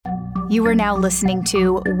You are now listening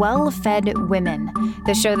to Well-Fed Women,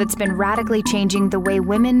 the show that's been radically changing the way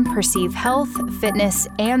women perceive health, fitness,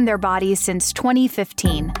 and their bodies since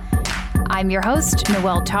 2015. I'm your host,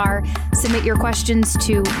 Noelle Tarr. Submit your questions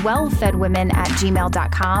to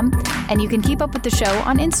wellfedwomen@gmail.com, and you can keep up with the show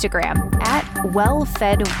on Instagram at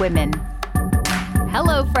wellfedwomen.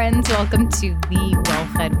 Hello, friends. Welcome to the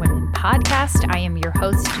Well-Fed Women podcast. I am your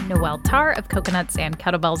host, Noelle Tarr of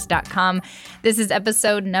coconutsandkettlebells.com. This is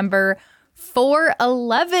episode number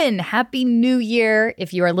 411. Happy New Year.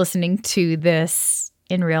 If you are listening to this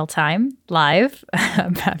in real time, live,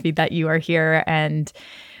 I'm happy that you are here. And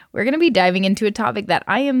we're going to be diving into a topic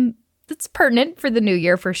that's pertinent for the new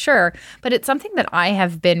year for sure, but it's something that I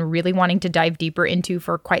have been really wanting to dive deeper into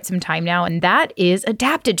for quite some time now, and that is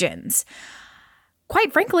adaptogens.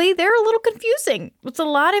 Quite frankly, they're a little confusing. There's a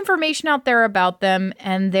lot of information out there about them,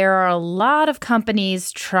 and there are a lot of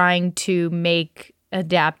companies trying to make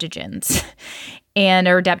adaptogens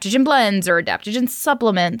or adaptogen blends or adaptogen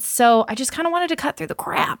supplements. So I just kind of wanted to cut through the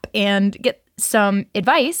crap and get some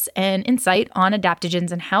advice and insight on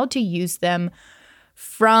adaptogens and how to use them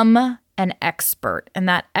from an expert. And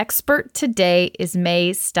that expert today is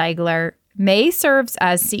May Stigler. May serves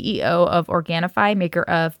as CEO of Organifi, maker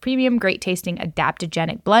of premium, great-tasting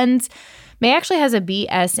adaptogenic blends. May actually has a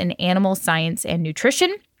BS in animal science and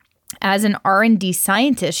nutrition. As an R&D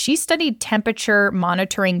scientist, she studied temperature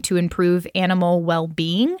monitoring to improve animal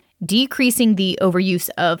well-being, decreasing the overuse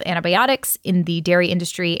of antibiotics in the dairy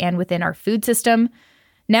industry and within our food system.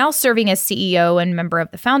 Now serving as CEO and member of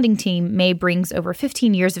the founding team, May brings over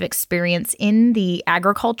 15 years of experience in the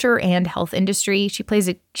agriculture and health industry.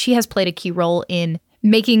 She has played a key role in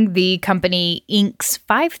making the company Inc.'s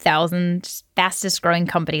 5,000 fastest growing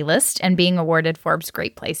company list and being awarded Forbes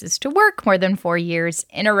Great Places to Work more than 4 years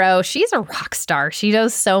in a row. She's a rock star. She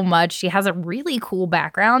does so much. She has a really cool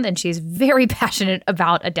background, and she's very passionate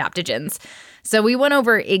about adaptogens. So we went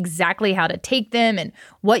over exactly how to take them and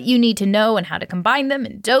what you need to know and how to combine them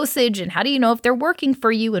and dosage and how do you know if they're working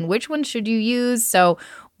for you and which one should you use. So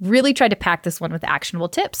really tried to pack this one with actionable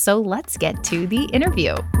tips. So let's get to the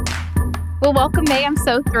interview. Well, welcome, May. I'm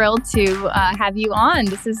so thrilled to have you on.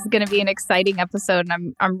 This is going to be an exciting episode,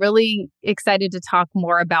 and I'm really excited to talk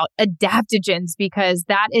more about adaptogens because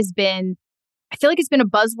that has been, I feel like it's been a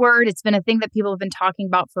buzzword. It's been a thing that people have been talking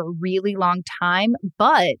about for a really long time,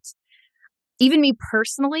 but even me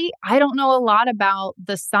personally, I don't know a lot about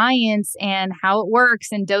the science and how it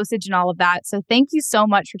works and dosage and all of that. So thank you so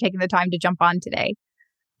much for taking the time to jump on today.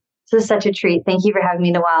 This is such a treat. Thank you for having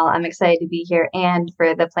me, Noelle. I'm excited to be here and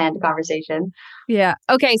for the planned conversation. Yeah.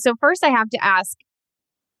 Okay. So first I have to ask,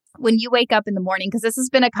 when you wake up in the morning, because this has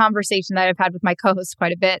been a conversation that I've had with my co-host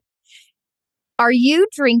quite a bit, are you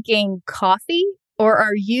drinking coffee or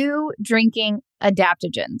are you drinking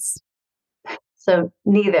adaptogens? So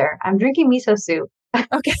neither. I'm drinking miso soup.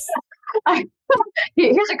 Okay.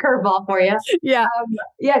 Here's a curveball for you. Yeah.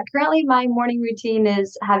 Currently my morning routine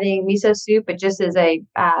is having miso soup. It just is a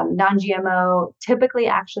non-GMO, typically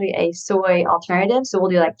actually a soy alternative. So we'll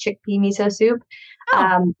do like chickpea miso soup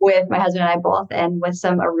with my husband and I both, and with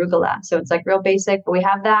some arugula. So it's like real basic, but we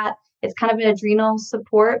have that. It's kind of an adrenal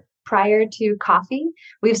support prior to coffee.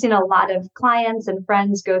 We've seen a lot of clients and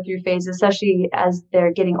friends go through phases, especially as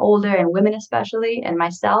they're getting older, and women especially, and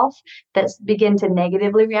myself, that begin to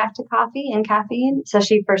negatively react to coffee and caffeine,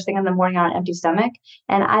 especially first thing in the morning on an empty stomach.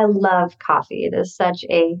 And I love coffee. It is such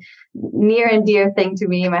a near and dear thing to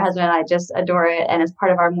me. My husband and I just adore it. And as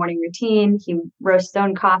part of our morning routine, he roasts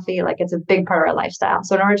stone coffee. Like, it's a big part of our lifestyle.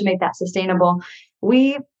 So in order to make that sustainable,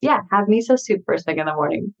 we have miso soup first thing in the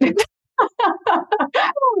morning.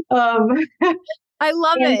 I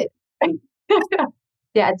love it.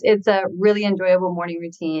 It's a really enjoyable morning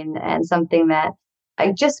routine and something that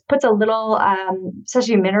I just puts a little,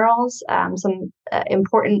 especially minerals, some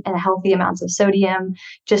important and healthy amounts of sodium,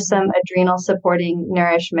 just some adrenal supporting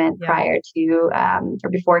nourishment prior to or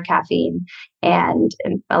before caffeine, and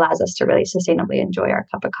allows us to really sustainably enjoy our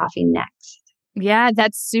cup of coffee next. Yeah,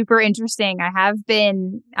 that's super interesting. As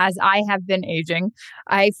I have been aging,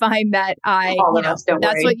 I find that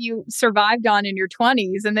that's what you survived on in your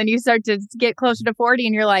 20s. And then you start to get closer to 40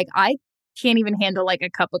 and you're like, I can't even handle like a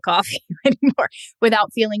cup of coffee anymore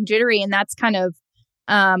without feeling jittery. And that's kind of,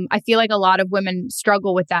 I feel like a lot of women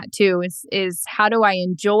struggle with that too, is how do I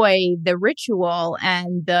enjoy the ritual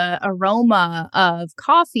and the aroma of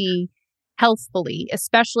coffee healthfully,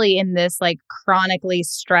 especially in this like chronically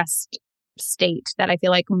stressed state that I feel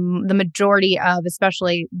like the majority of,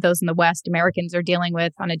 especially those in the West, Americans are dealing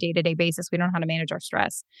with on a day-to-day basis. We don't know how to manage our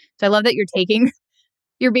stress. So I love that you're taking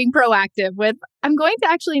You're being proactive with, I'm going to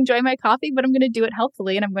actually enjoy my coffee, but I'm going to do it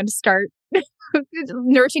healthfully and I'm going to start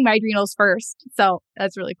nourishing my adrenals first. So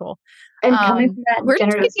that's really cool. And coming from that Where did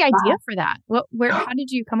you generous get the idea spot. for that? How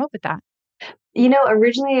did you come up with that?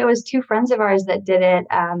 Originally it was two friends of ours that did it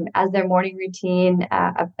as their morning routine.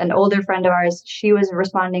 An older friend of ours, she was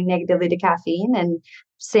responding negatively to caffeine, and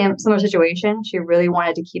similar situation. She really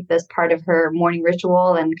wanted to keep this part of her morning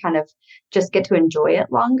ritual and kind of just get to enjoy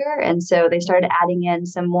it longer. And so they started adding in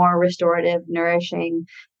some more restorative, nourishing,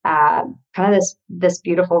 kind of this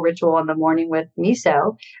beautiful ritual in the morning with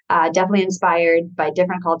miso. Definitely inspired by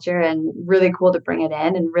different culture and really cool to bring it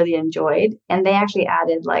in and really enjoyed. And they actually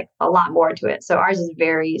added like a lot more to it. So ours is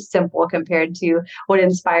very simple compared to what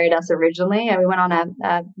inspired us originally. And we went on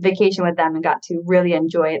a vacation with them and got to really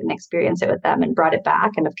enjoy it and experience it with them and brought it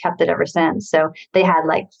back and have kept it ever since. So they had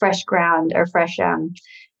like ground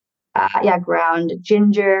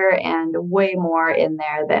ginger and way more in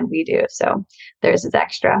there than we do. So theirs is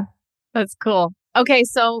extra. That's cool. Okay,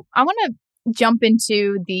 so I want to jump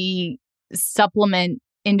into the supplement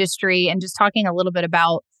industry and just talking a little bit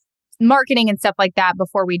about marketing and stuff like that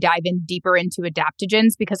before we dive in deeper into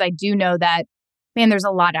adaptogens, because I do know that, man, there's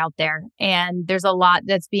a lot out there and there's a lot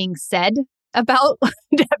that's being said about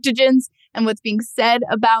adaptogens and what's being said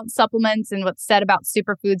about supplements and what's said about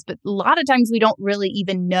superfoods. But a lot of times we don't really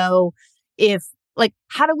even know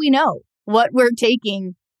how do we know what we're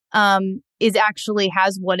taking is actually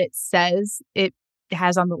has what it says it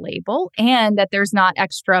has on the label, and that there's not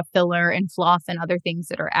extra filler and fluff and other things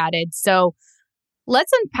that are added. So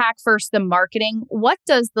let's unpack first the marketing. What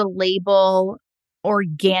does the label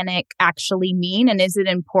organic actually mean? And is it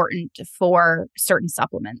important for certain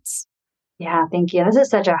supplements? Yeah, thank you. This is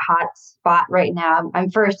such a hot spot right now. I'm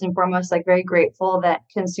first and foremost very grateful that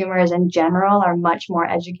consumers in general are much more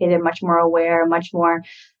educated, much more aware, much more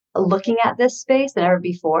looking at this space than ever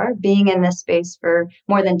before. Being in this space for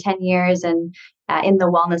more than 10 years and in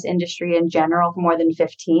the wellness industry in general for more than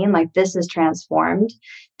 15, this is transformed.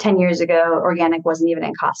 10 years ago, organic wasn't even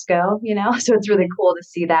in Costco, so it's really cool to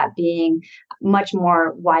see that being much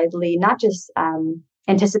more widely, not just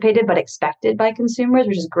anticipated, but expected by consumers,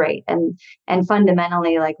 which is great. And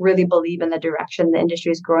fundamentally, really believe in the direction the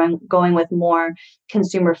industry is going with more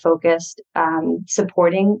consumer focused,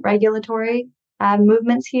 supporting regulatory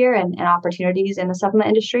movements here and opportunities in the supplement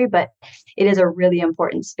industry. But it is a really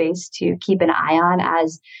important space to keep an eye on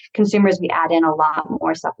as consumers. We add in a lot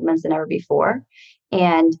more supplements than ever before.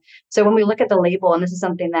 And so when we look at the label, and this is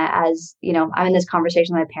something that as, I'm in this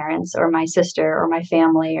conversation with my parents or my sister or my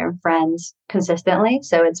family or friends consistently.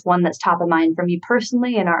 So it's one that's top of mind for me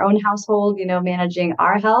personally in our own household, managing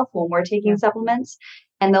our health when we're taking supplements.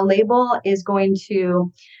 And the label is going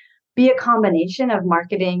to be a combination of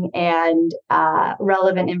marketing and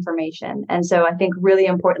relevant information. And so I think really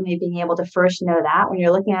importantly, being able to first know that when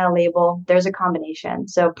you're looking at a label, there's a combination.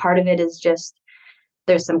 So part of it is just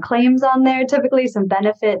there's some claims on there, typically some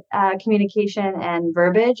benefit communication and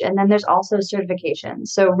verbiage. And then there's also certifications.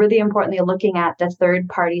 So really importantly, looking at the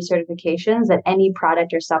third-party certifications that any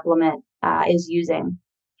product or supplement is using.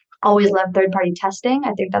 Always love third-party testing.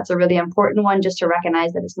 I think that's a really important one, just to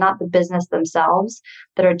recognize that it's not the business themselves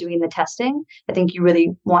that are doing the testing. I think you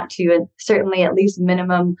really want to, certainly at least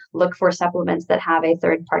minimum, look for supplements that have a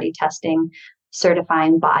third-party testing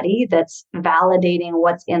certifying body that's validating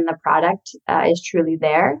what's in the product is truly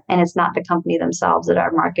there. And it's not the company themselves that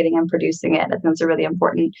are marketing and producing it. I think it's a really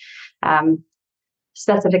important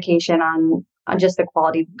specification on just the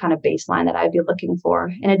quality kind of baseline that I'd be looking for.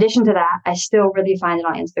 In addition to that, I still really find it,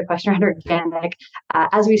 I'll answer the question around organic.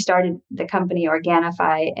 As we started the company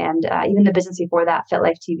Organifi and even the business before that,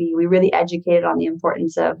 FitLife TV, we really educated on the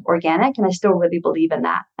importance of organic. And I still really believe in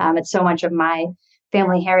that. It's so much of my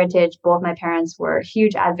family heritage. Both my parents were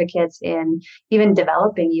huge advocates in even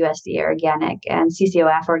developing USDA organic and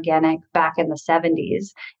CCOF organic back in the 70s,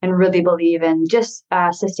 and really believe in just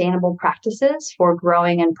sustainable practices for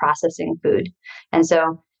growing and processing food. And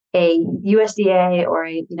so a USDA or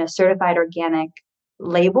a certified organic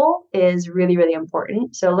label is really, really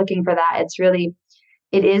important. So looking for that,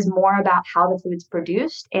 it is more about how the food's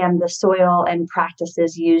produced and the soil and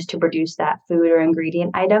practices used to produce that food or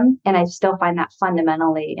ingredient item. And I still find that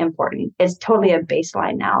fundamentally important. It's totally a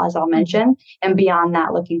baseline now, as I'll mention. And beyond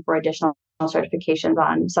that, looking for additional certifications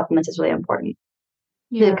on supplements is really important.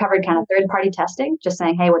 Yeah. They've covered kind of third-party testing, just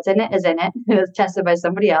saying, hey, what's in it is in it. It was tested by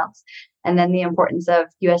somebody else. And then the importance of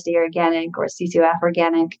USDA organic or CCOF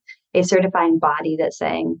organic, a certifying body that's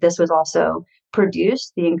saying this was also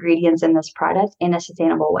produced, the ingredients in this product, in a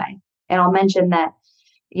sustainable way. And I'll mention that,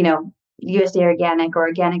 USDA organic or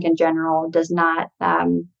organic in general does not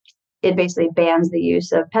it basically bans the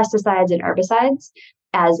use of pesticides and herbicides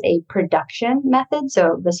as a production method.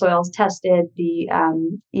 So the soil's tested, the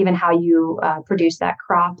even how you produce that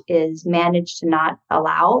crop is managed to not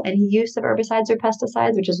allow any use of herbicides or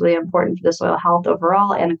pesticides, which is really important for the soil health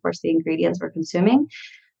overall, and of course the ingredients we're consuming.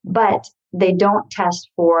 But they don't test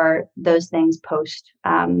for those things post.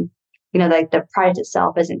 Like the product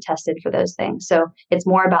itself isn't tested for those things. So it's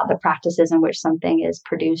more about the practices in which something is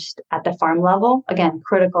produced at the farm level. Again,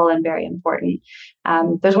 critical and very important.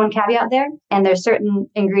 There's one caveat there, and there's certain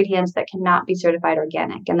ingredients that cannot be certified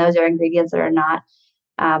organic. And those are ingredients that are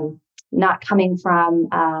not coming from,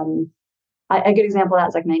 a good example of that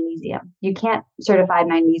is like magnesium. You can't certify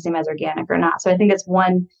magnesium as organic or not. So I think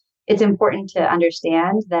it's important to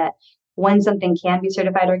understand that when something can be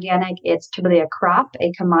certified organic, it's typically a crop,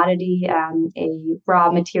 a commodity, a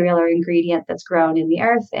raw material or ingredient that's grown in the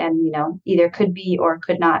earth, and either could be or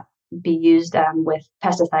could not be used with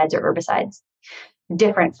pesticides or herbicides.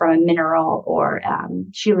 Different from a mineral or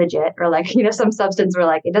shilajit or some substance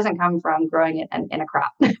where it doesn't come from growing it in a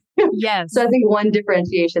crop. Yes. So I think one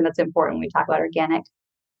differentiation that's important when we talk about organic.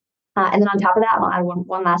 And then on top of that, I'll add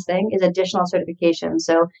one last thing is additional certification.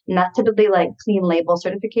 So not typically clean label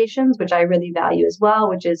certifications, which I really value as well,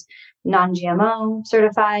 which is non-GMO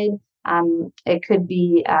certified. It could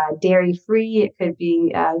be dairy-free. It could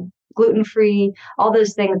be gluten-free, all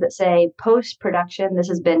those things that say post-production, this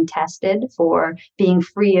has been tested for being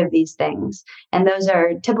free of these things. And those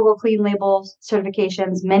are typical clean label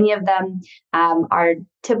certifications. Many of them are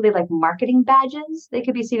typically marketing badges. They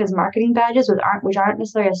could be seen as marketing badges, which aren't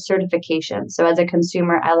necessarily a certification. So as a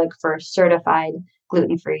consumer, I look for certified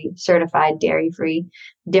gluten-free, certified dairy-free,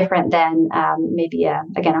 different than maybe a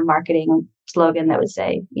marketing slogan that would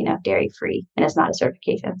say, dairy-free, and it's not a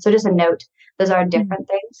certification. So just a note, those are different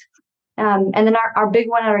things. And then our big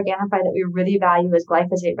one at Organifi that we really value is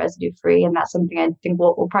glyphosate residue free. And that's something I think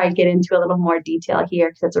we'll probably get into a little more detail here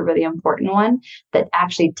because it's a really important one that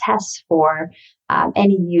actually tests for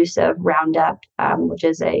any use of Roundup, which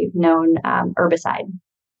is a known herbicide.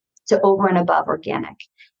 So over and above organic.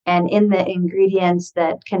 And in the ingredients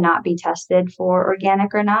that cannot be tested for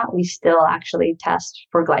organic or not, we still actually test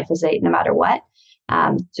for glyphosate no matter what.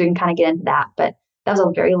 So we can kind of get into that. But that was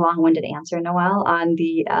a very long-winded answer, Noelle, on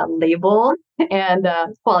the label and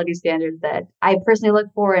quality standards that I personally look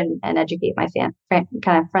for and educate my kind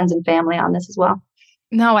of friends and family on this as well.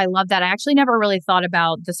 No, I love that. I actually never really thought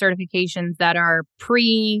about the certifications that are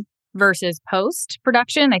pre versus post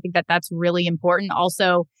production. I think that that's really important.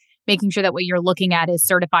 Also, making sure that what you're looking at is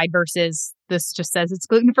certified versus this just says it's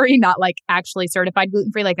gluten-free, not actually certified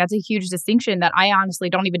gluten-free. That's a huge distinction that I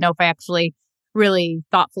honestly don't even know if I actually really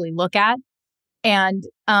thoughtfully look at. And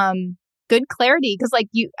good clarity because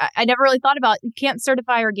I never really thought about you can't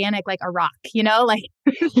certify organic like a rock, yeah. We'd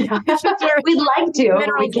like to, but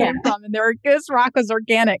we can't. And this rock was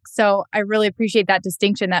organic, so I really appreciate that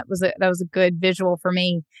distinction. That was a good visual for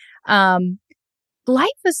me.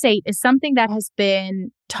 Glyphosate is something that has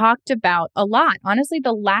been talked about a lot. Honestly,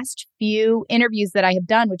 the last few interviews that I have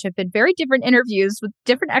done, which have been very different interviews with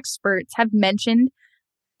different experts, have mentioned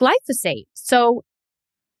glyphosate. So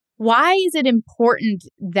why is it important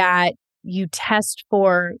that you test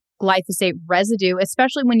for glyphosate residue,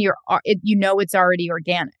 especially when it's already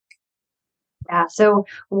organic? Yeah. So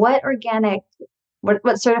what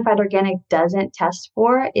certified organic doesn't test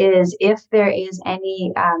for is if there is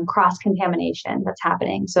any cross-contamination that's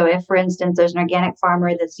happening. So if, for instance, there's an organic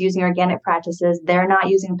farmer that's using organic practices, they're not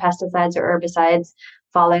using pesticides or herbicides,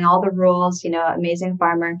 following all the rules, amazing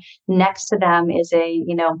farmer. Next to them is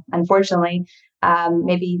unfortunately,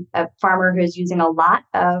 maybe a farmer who's using a lot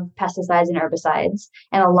of pesticides and herbicides,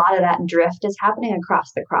 and a lot of that drift is happening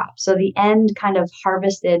across the crop. So the end kind of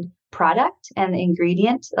harvested product and the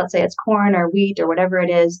ingredient, let's say it's corn or wheat or whatever it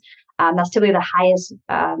is, that's typically the highest,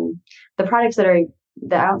 the products that are,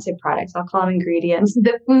 I don't say products, I'll call them ingredients,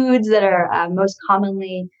 the foods that are most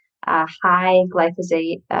commonly high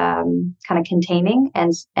glyphosate kind of containing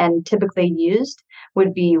and typically used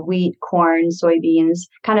would be wheat, corn, soybeans,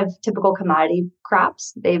 kind of typical commodity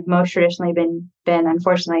crops. They've most traditionally been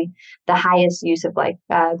unfortunately the highest use of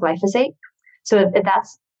glyphosate. So if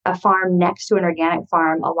that's a farm next to an organic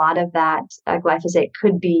farm, a lot of that glyphosate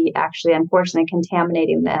could be actually unfortunately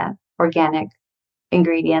contaminating the organic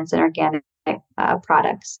ingredients and organic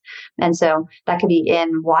products. And so that could be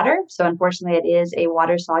in water. So unfortunately, it is a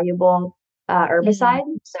water soluble herbicide.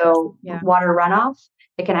 So water runoff.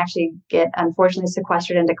 it can actually get, unfortunately,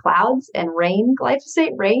 sequestered into clouds and rain,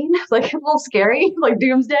 glyphosate rain. Like a little scary, like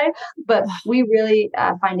doomsday. But we really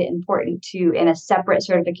find it important to, in a separate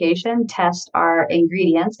certification, test our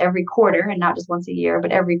ingredients every quarter, and not just once a year,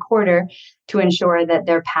 but every quarter, to ensure that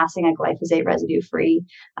they're passing a glyphosate residue-free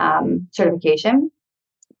certification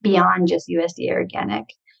beyond just USDA organic.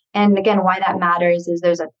 And again, why that matters is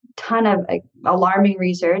there's a ton of alarming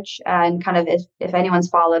research, and kind of if anyone's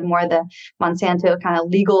followed more the Monsanto kind of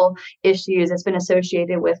legal issues, it's been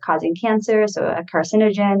associated with causing cancer. So a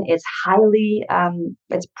carcinogen, it's highly,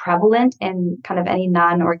 it's prevalent in kind of any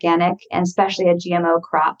non-organic, and especially a GMO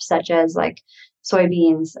crop such as like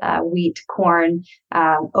soybeans, wheat, corn,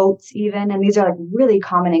 oats even. And these are like really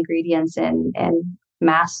common ingredients in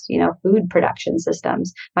mass, food production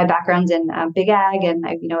systems. My background's in big ag, and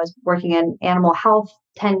I, was working in animal health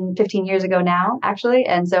 10, 15 years ago now, actually.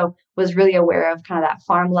 And so was really aware of kind of that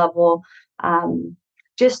farm level,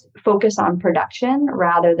 just focus on production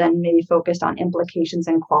rather than maybe focused on implications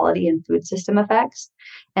and quality and food system effects.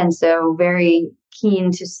 And so very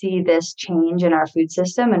keen to see this change in our food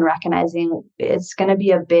system, and recognizing it's going to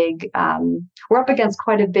be a big, we're up against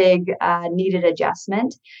quite a big needed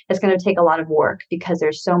adjustment. It's going to take a lot of work because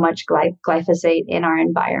there's so much glyphosate in our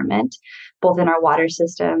environment, both in our water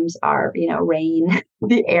systems, our, rain,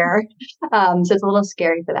 the air. So it's a little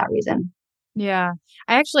scary for that reason. Yeah.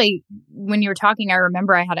 I actually, when you were talking, I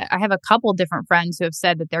remember I have a couple different friends who have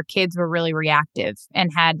said that their kids were really reactive and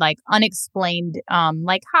had like unexplained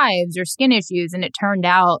like hives or skin issues. And it turned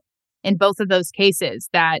out in both of those cases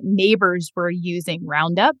that neighbors were using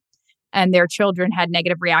Roundup and their children had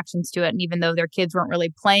negative reactions to it. And even though their kids weren't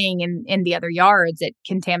really playing in the other yards, it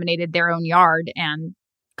contaminated their own yard and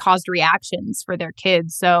caused reactions for their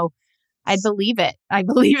kids. So I believe it. I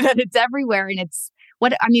believe that it's everywhere. And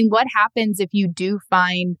what happens if you do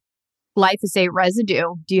find glyphosate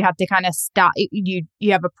residue? Do you have to kind of stop? You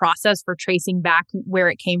have a process for tracing back where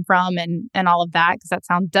it came from and all of that? Because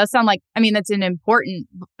that does sound like, that's an important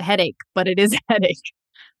headache, but it is a headache.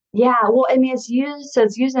 Yeah, well, it's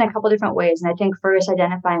used in a couple different ways. And I think first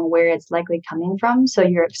identifying where it's likely coming from. So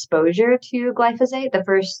your exposure to glyphosate, the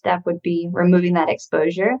first step would be removing that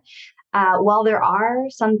exposure. While there are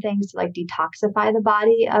some things to like detoxify the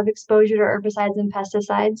body of exposure to herbicides and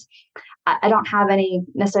pesticides, I don't have any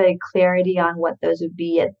necessarily clarity on what those would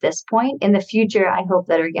be at this point. In the future, I hope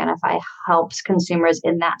that Organifi helps consumers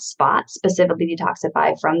in that spot specifically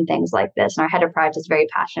detoxify from things like this. And our head of product is very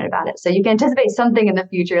passionate about it. So you can anticipate something in the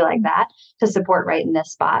future like that to support right in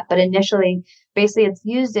this spot. But initially, basically, it's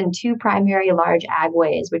used in two primary large ag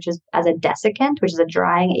ways, which is as a desiccant, which is a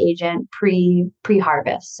drying agent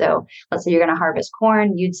pre-harvest. So let's say you're going to harvest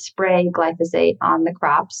corn, you'd spray glyphosate on the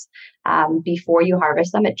crops before you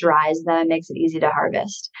harvest them. It dries them, makes it easy to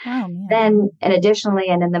harvest. Oh, man. Then, and additionally,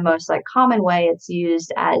 and in the most like common way, it's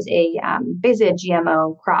used as a basically a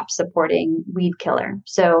GMO crop supporting weed killer.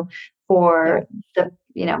 So for the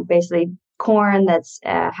basically corn that's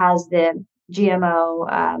has the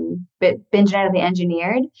GMO been genetically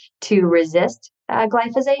engineered to resist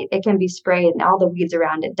glyphosate, it can be sprayed and all the weeds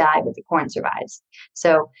around it die, but the corn survives.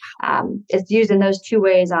 So it's used in those two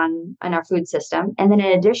ways on our food system. And then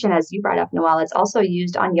in addition, as you brought up, Noelle, it's also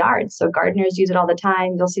used on yards. So gardeners use it all the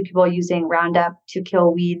time. You'll see people using Roundup to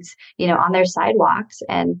kill weeds, on their sidewalks,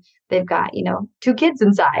 and they've got, two kids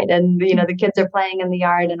inside, and, the kids are playing in the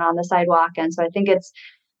yard and on the sidewalk. And so I think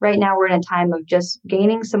right now we're in a time of just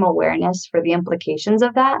gaining some awareness for the implications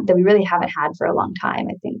of that we really haven't had for a long time,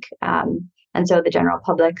 I think. And so the general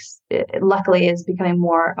public, luckily, is becoming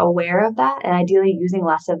more aware of that, and ideally using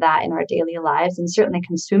less of that in our daily lives, and certainly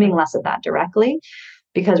consuming less of that directly,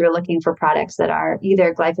 because we're looking for products that are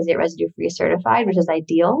either glyphosate residue-free certified, which is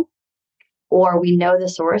ideal, or we know the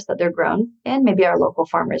source that they're grown in, maybe our local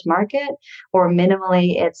farmers market, or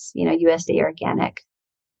minimally it's, USDA organic.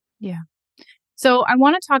 Yeah. So I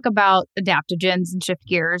want to talk about adaptogens and shift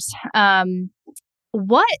gears.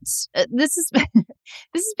 This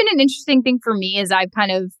has been an interesting thing for me as I've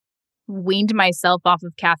kind of weaned myself off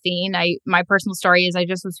of caffeine. My personal story is I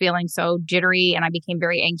just was feeling so jittery and I became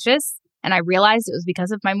very anxious, and I realized it was because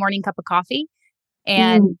of my morning cup of coffee,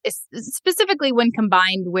 and specifically when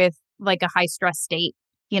combined with like a high stress state,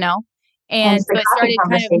 And so I started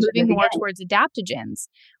kind of moving more towards adaptogens.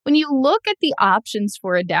 When you look at the options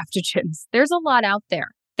for adaptogens, there's a lot out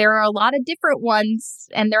there. There are a lot of different ones,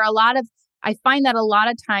 and I find that a lot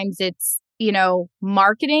of times it's,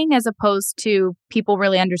 marketing as opposed to people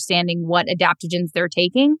really understanding what adaptogens they're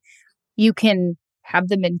taking. You can have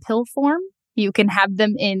them in pill form. You can have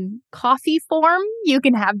them in coffee form. You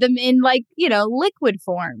can have them in liquid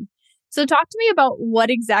form. So talk to me about what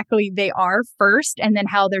exactly they are first and then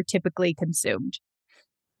how they're typically consumed.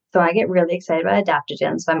 So I get really excited about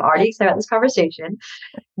adaptogens. So I'm already excited about this conversation.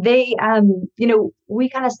 They, we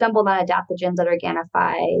kind of stumbled on adaptogens at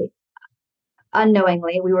Organifi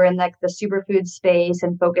unknowingly. We were in like the superfood space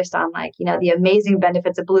and focused on like, the amazing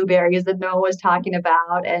benefits of blueberries that no one was talking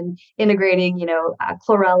about, and integrating,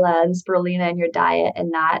 chlorella and spirulina in your diet, and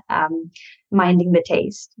not minding the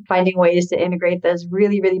taste, finding ways to integrate those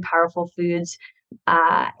really, really powerful foods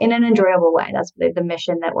in an enjoyable way. That's the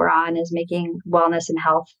mission that we're on, is making wellness and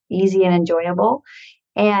health easy and enjoyable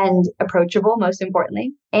and approachable, most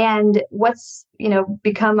importantly. And what's,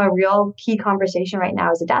 become a real key conversation right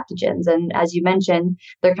now is adaptogens. And as you mentioned,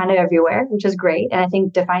 they're kind of everywhere, which is great. And I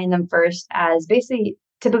think defining them first as basically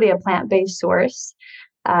typically a plant-based source,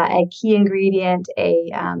 a key ingredient,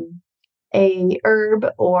 a herb,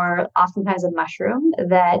 or oftentimes a mushroom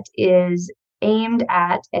that is aimed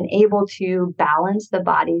at and able to balance the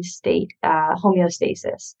body's state,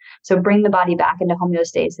 homeostasis. So bring the body back into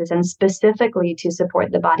homeostasis, and specifically to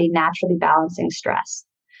support the body naturally balancing stress.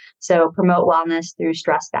 So promote wellness through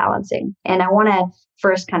stress balancing. And I want to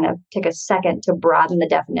first kind of take a second to broaden the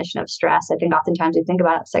definition of stress. I think oftentimes we think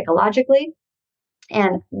about it psychologically.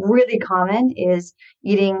 And really common is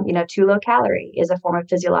eating, too low calorie is a form of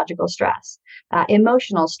physiological stress.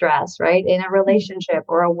 Emotional stress, right? In a relationship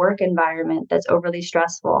or a work environment that's overly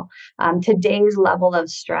stressful. Today's level of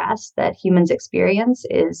stress that humans experience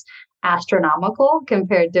is astronomical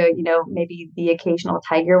compared to, maybe the occasional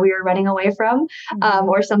tiger we were running away from,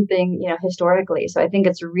 or something, historically. So I think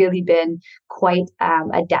it's really been quite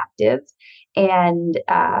adaptive. And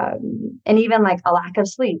even like a lack of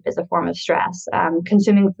sleep is a form of stress.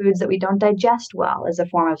 Consuming foods that we don't digest well is a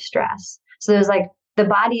form of stress. So there's like, the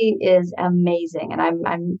body is amazing, and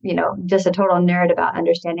I'm just a total nerd about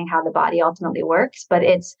understanding how the body ultimately works, but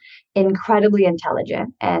it's incredibly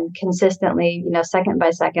intelligent and consistently, second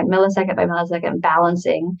by second, millisecond by millisecond,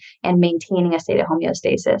 balancing and maintaining a state of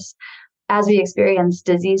homeostasis. As we experience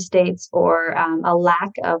disease states or a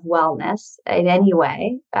lack of wellness in any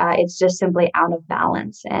way, it's just simply out of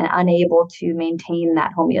balance and unable to maintain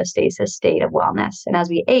that homeostasis state of wellness. And as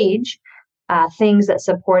we age, things that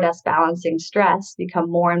support us balancing stress become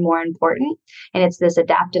more and more important. And it's this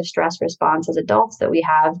adaptive stress response as adults that we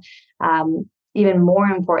have, even more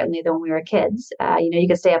importantly than when we were kids. You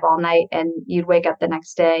could stay up all night and you'd wake up the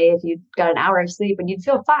next day if you got an hour of sleep and you'd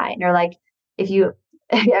feel fine. Or like if you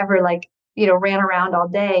ever ran around all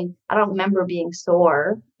day. I don't remember being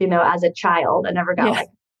sore, as a child. I never got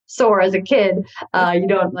sore as a kid. You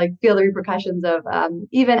don't feel the repercussions of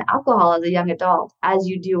even alcohol as a young adult, as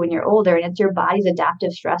you do when you're older. And it's your body's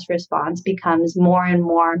adaptive stress response becomes more and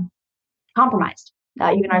more compromised.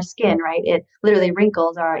 Even our skin, right? It literally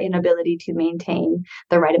wrinkles our inability to maintain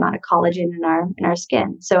the right amount of collagen in our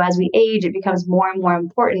skin. So as we age, it becomes more and more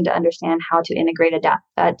important to understand how to integrate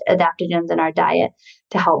adaptogens in our diet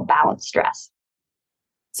to help balance stress.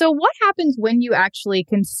 So what happens when you actually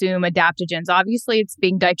consume adaptogens? Obviously, it's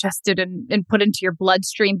being digested and put into your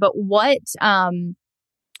bloodstream, but what, on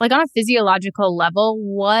a physiological level,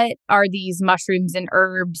 what are these mushrooms and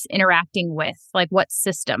herbs interacting with? Like what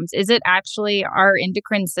systems? Is it actually our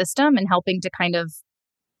endocrine system and helping to kind of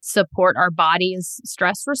support our body's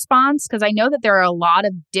stress response? Because I know that there are a lot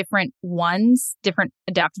of different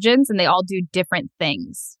adaptogens, and they all do different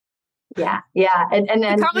things. Yeah. And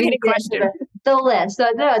complicated question. The list. So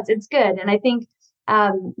no, it's good. And I think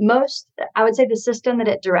I would say the system that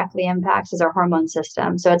it directly impacts is our hormone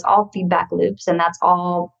system. So it's all feedback loops, and that's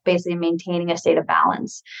all basically maintaining a state of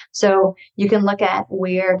balance. So you can look at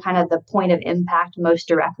where kind of the point of impact most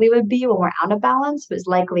directly would be when we're out of balance was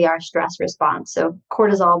likely our stress response. So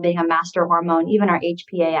cortisol being a master hormone, even our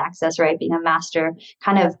HPA axis, right, being a master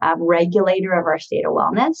kind of regulator of our state of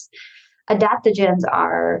wellness. Adaptogens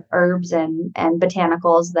are herbs and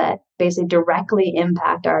botanicals that basically directly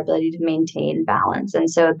impact our ability to maintain balance. And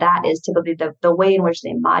so that is typically the way in which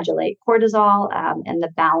they modulate cortisol, and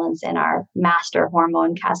the balance in our master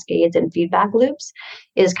hormone cascades and feedback loops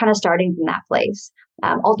is kind of starting from that place.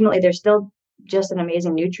 Ultimately, they're still just an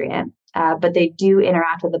amazing nutrient, but they do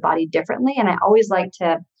interact with the body differently. And I always like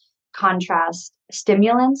to contrast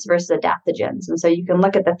stimulants versus adaptogens. And so you can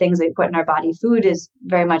look at the things we put in our body. Food is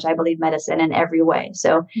very much, I believe, medicine in every way.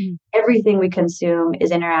 So everything we consume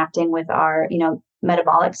is interacting with our,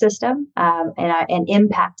 metabolic system, and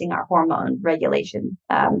impacting our hormone regulation,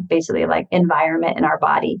 basically like environment in our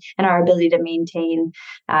body and our ability to maintain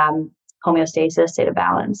homeostasis, state of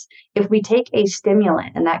balance. If we take a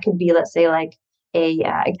stimulant, and that could be, let's say, like a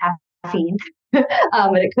caffeine,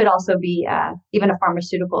 but it could also be even a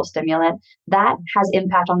pharmaceutical stimulant that has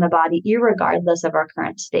impact on the body, irregardless of our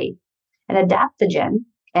current state. An adaptogen,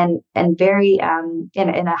 and very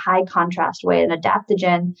in a high contrast way, an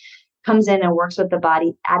adaptogen comes in and works with the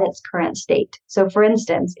body at its current state. So, for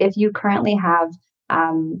instance, if you currently have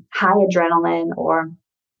high adrenaline, or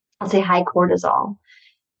let's say high cortisol,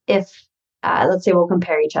 if let's say we'll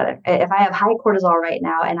compare each other. If I have high cortisol right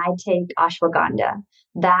now and I take ashwagandha,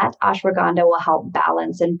 that ashwagandha will help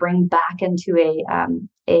balance and bring back into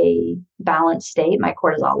a balanced state my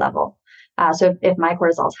cortisol level. So if my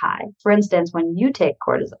cortisol is high, for instance, when you take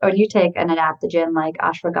cortisol or you take an adaptogen like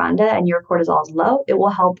ashwagandha and your cortisol is low, it will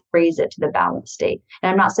help raise it to the balanced state. And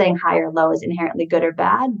I'm not saying high or low is inherently good or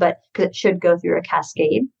bad, but because it should go through a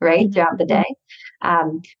cascade, right, throughout the day.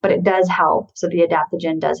 But it does help. So the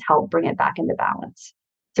adaptogen does help bring it back into balance.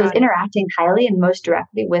 So it's interacting highly and most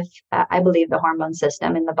directly with, I believe, the hormone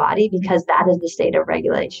system in the body, because that is the state of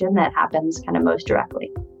regulation that happens kind of most directly.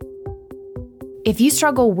 If you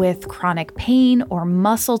struggle with chronic pain or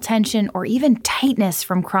muscle tension or even tightness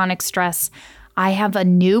from chronic stress, I have a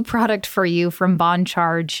new product for you from Bon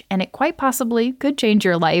Charge, and it quite possibly could change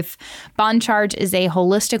your life. Bon Charge is a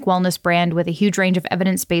holistic wellness brand with a huge range of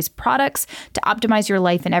evidence-based products to optimize your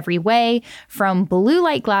life in every way, from blue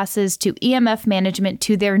light glasses to EMF management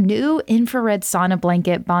to their new infrared sauna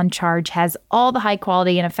blanket. Bon Charge has all the high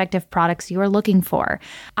quality and effective products you are looking for.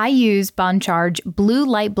 I use Bon Charge blue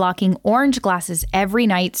light blocking orange glasses every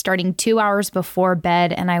night starting 2 hours before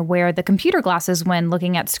bed, and I wear the computer glasses when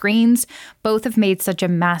looking at screens. Both have made such a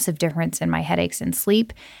massive difference in my headaches and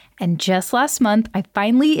sleep. And just last month, I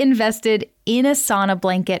finally invested in a sauna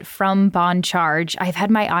blanket from Bon Charge. I've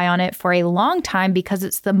had my eye on it for a long time because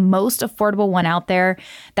it's the most affordable one out there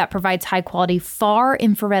that provides high quality far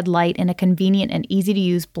infrared light in a convenient and easy to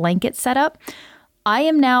use blanket setup. I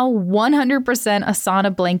am now 100% a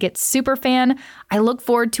sauna blanket super fan. I look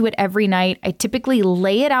forward to it every night. I typically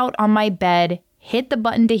lay it out on my bed, hit the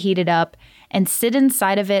button to heat it up, and sit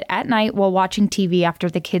inside of it at night while watching TV after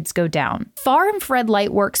the kids go down. Far infrared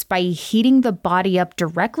light works by heating the body up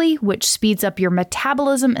directly, which speeds up your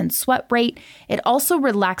metabolism and sweat rate. It also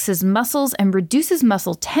relaxes muscles and reduces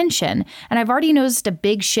muscle tension, and I've already noticed a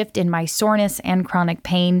big shift in my soreness and chronic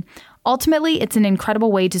pain. Ultimately, it's an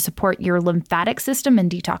incredible way to support your lymphatic system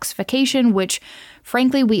and detoxification, which,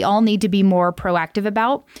 frankly, we all need to be more proactive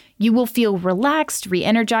about. You will feel relaxed,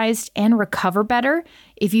 re-energized, and recover better.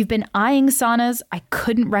 If you've been eyeing saunas, I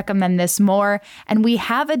couldn't recommend this more. And we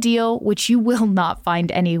have a deal which you will not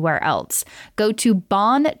find anywhere else. Go to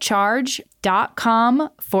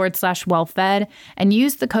boncharge.com/wellfed and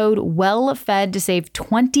use the code WELLFED to save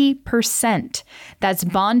 20%. That's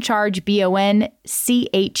boncharge,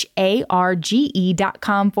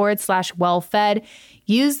 boncharge.com/wellfed.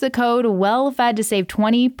 Use the code WELLFED to save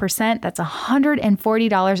 20%. That's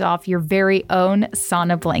 $140 off your very own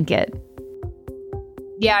sauna blanket.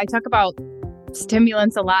 Yeah, I talk about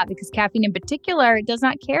stimulants a lot because caffeine in particular, it does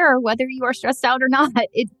not care whether you are stressed out or not.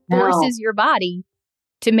 It forces your body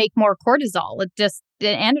to make more cortisol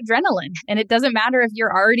and adrenaline. And it doesn't matter if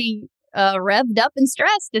you're already revved up and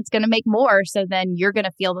stressed, it's going to make more. So then you're going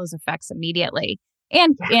to feel those effects immediately.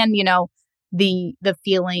 And you know, the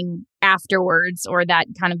feeling afterwards, or that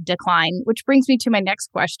kind of decline, which brings me to my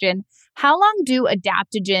next question. How long do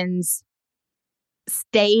adaptogens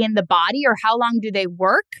stay in the body, or how long do they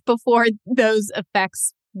work before those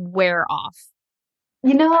effects wear off?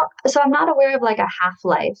 You know, so I'm not aware of like a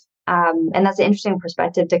half-life. And that's an interesting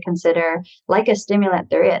perspective to consider. Like a stimulant,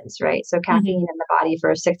 there is, right? So caffeine in the body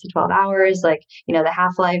for 6 to 12 hours, like, you know, the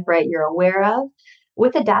half-life, right, you're aware of.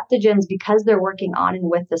 With adaptogens, because they're working on and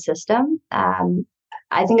with the system,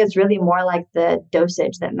 I think it's really more like the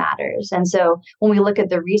dosage that matters. And so when we look at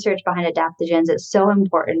the research behind adaptogens, it's so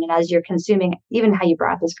important. And as you're consuming, even how you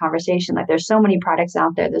brought this conversation, like there's so many products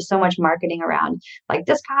out there, there's so much marketing around, like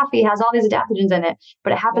this coffee has all these adaptogens in it,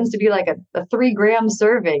 but it happens to be like a 3 gram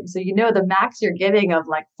serving. So, you know, the max you're getting of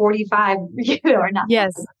like 45, you know, or not.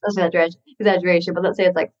 Yes. That's exaggeration, but let's say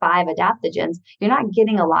it's like 5 adaptogens, you're not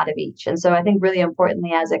getting a lot of each. And so I think really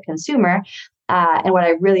importantly as a consumer, and what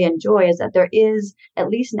I really enjoy is that there is at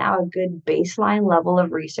least now a good baseline level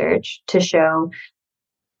of research to show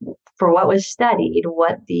for what was studied,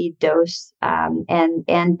 what the dose and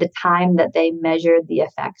the time that they measured the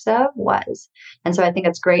effects of was. And so I think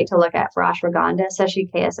it's great to look at for ashwagandha, especially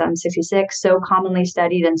KSM 66, so commonly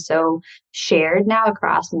studied and so shared now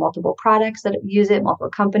across multiple products that use it, multiple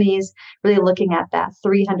companies, really looking at that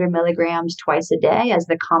 300 milligrams twice a day as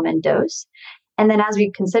the common dose. And then as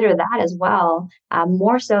we consider that as well,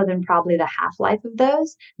 more so than probably the half-life of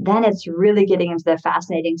those, then it's really getting into the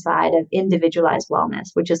fascinating side of individualized wellness,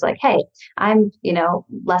 which is like, hey, I'm,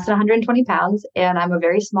 less than 120 pounds and I'm a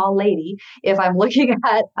very small lady. If I'm looking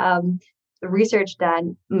at the research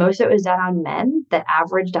done, most of it was done on men that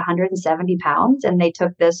averaged 170 pounds, and they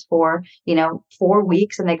took this for, 4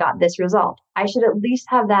 weeks and they got this result. I should at least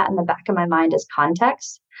have that in the back of my mind as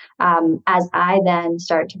context, as I then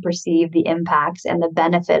start to perceive the impacts and the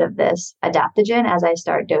benefit of this adaptogen as I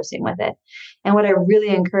start dosing with it. And what I really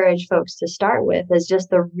encourage folks to start with is just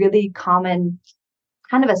the really common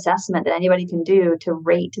kind of assessment that anybody can do to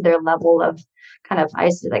rate their level of kind of, I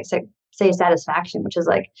like say satisfaction, which is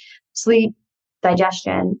like sleep,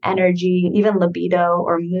 digestion, energy, even libido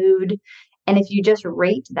or mood. And if you just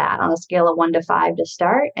rate that on a scale of 1 to 5 to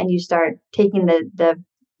start, and you start taking the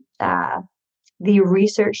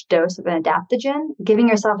research dose of an adaptogen, giving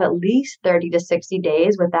yourself at least 30 to 60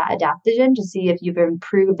 days with that adaptogen to see if you've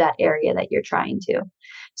improved that area that you're trying to.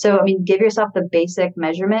 So, give yourself the basic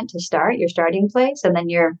measurement to start, your starting place, and then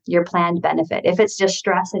your planned benefit. If it's just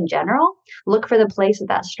stress in general, look for the place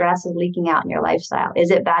that stress is leaking out in your lifestyle. Is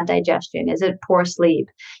it bad digestion? Is it poor sleep?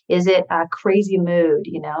 Is it a crazy mood?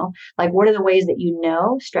 Like, what are the ways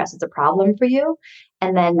that stress is a problem for you?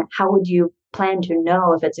 And then how would you plan to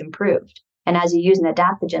know if it's improved? And as you use an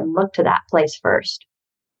adaptogen, look to that place first.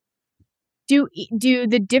 Do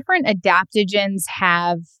the different adaptogens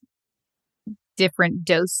have different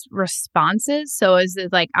dose responses? So is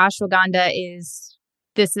it like ashwagandha is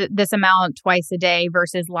this amount twice a day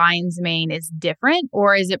versus lion's mane is different,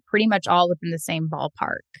 or is it pretty much all within the same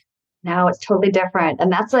ballpark? No, it's totally different.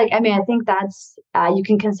 And that's like, I think that's, you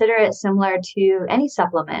can consider it similar to any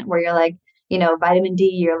supplement where you're like, vitamin D,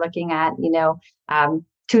 you're looking at,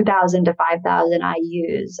 2,000 to 5,000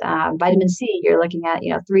 IUs. Vitamin C, you're looking at,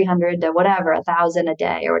 300 to whatever, 1,000 a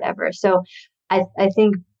day or whatever. So I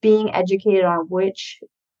think being educated on which,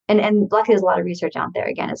 and luckily there's a lot of research out there.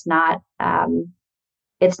 Again, it's not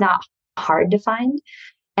hard to find.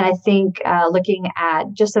 And I think looking at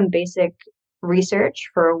just some basic research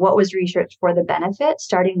for what was researched for the benefit,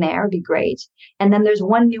 starting there would be great. And then there's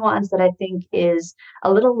one nuance that I think is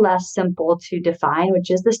a little less simple to define,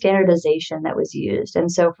 which is the standardization that was used.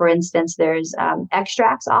 And so, for instance, there's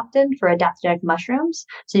extracts often for adaptogenic mushrooms.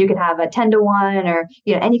 So you could have a 10-to-1 or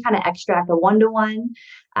any kind of extract, a 1-to-1,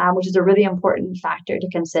 which is a really important factor to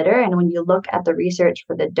consider. And when you look at the research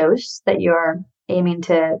for the dose that you're aiming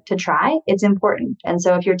to try, it's important. And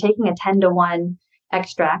so if you're taking a 10-to-1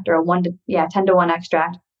 extract or a 10-to-1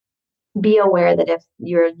 extract, be aware that if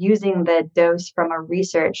you're using the dose from a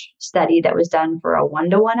research study that was done for a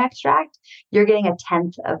 1-to-1 extract, you're getting a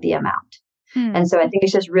 1/10 of the amount. And so I think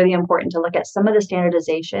it's just really important to look at some of the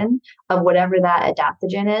standardization of whatever that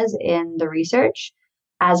adaptogen is in the research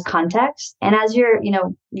as context. And as you're,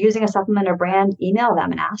 using a supplement or brand, email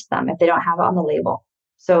them and ask them if they don't have it on the label.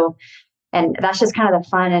 So, and that's just kind of the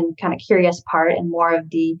fun and kind of curious part and more of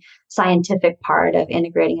the scientific part of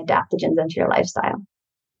integrating adaptogens into your lifestyle.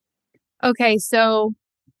 Okay, so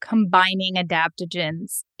combining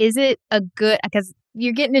adaptogens, is it a good, because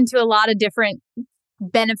you're getting into a lot of different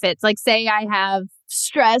benefits. Like say I have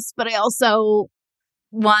stress, but I also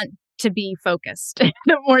want to be focused in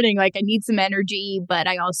the morning. Like I need some energy, but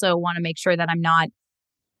I also want to make sure that I'm not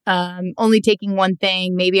only taking one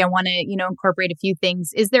thing. Maybe I want to, incorporate a few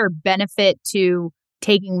things. Is there a benefit to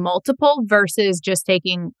taking multiple versus just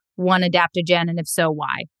taking one adaptogen? And if so,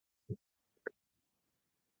 why?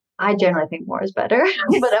 I generally think more is better,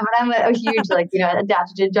 but I'm a huge,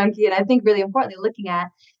 adaptogen junkie. And I think really importantly, looking at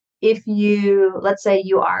if you, let's say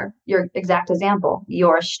you are, your exact example,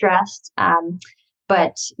 you're stressed,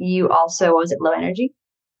 but you also, was it low energy?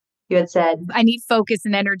 You had said, I need focus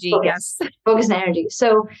and energy. Yes. Focus and energy.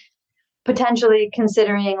 So potentially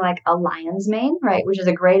considering like a lion's mane, right, which is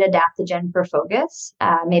a great adaptogen for focus,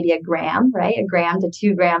 maybe a gram, right? 1 gram to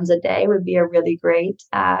 2 grams a day would be a really great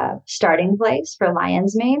starting place for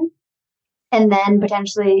lion's mane. And then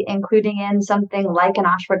potentially including in something like an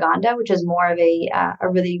ashwagandha, which is more of a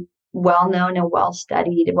really well-known and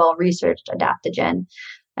well-studied, well-researched adaptogen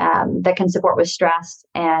that can support with stress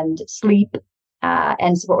and sleep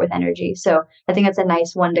and support with energy. So I think it's a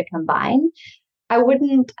nice one to combine. I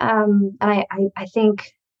wouldn't, and I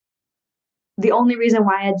think the only reason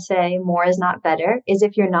why I'd say more is not better is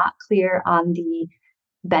if you're not clear on the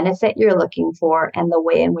benefit you're looking for and the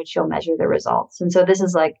way in which you'll measure the results. And so this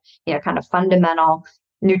is like, kind of fundamental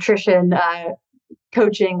nutrition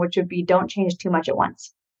coaching, which would be don't change too much at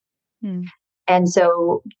once. And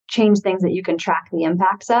so change things that you can track the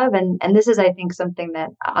impacts of. And this is, I think, something that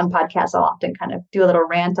on podcasts I'll often kind of do a little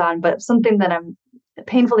rant on, but something that I'm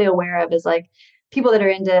painfully aware of is like people that are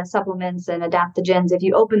into supplements and adaptogens. If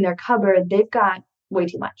you open their cupboard, they've got way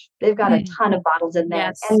too much. They've got a ton of bottles in there,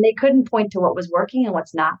 Yes. and they couldn't point to what was working and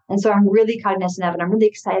what's not. And so I'm really cognizant of it. I'm really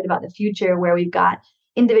excited about the future where we've got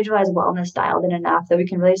individualized wellness dialed in enough that we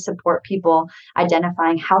can really support people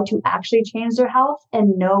identifying how to actually change their health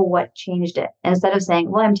and know what changed it. And instead of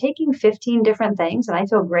saying, well, I'm taking 15 different things and I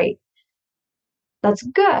feel great. That's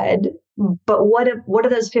good. But what are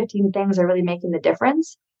those 15 things are really making the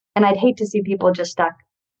difference? And I'd hate to see people just stuck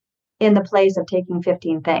in the place of taking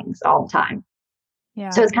 15 things all the time. Yeah.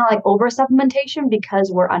 So it's kind of like over supplementation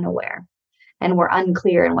because we're unaware and we're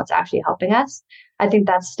unclear in what's actually helping us. I think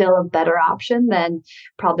that's still a better option than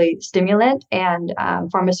probably stimulant and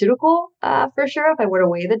pharmaceutical for sure, if I were to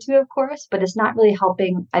weigh the two, of course, but it's not really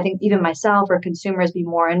helping, I think, even myself or consumers be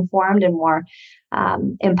more informed and more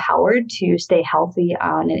empowered to stay healthy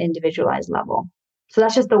on an individualized level. So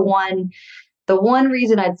that's just the one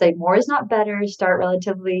reason I'd say more is not better. Start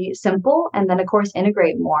relatively simple, and then of course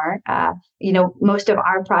integrate more. Most of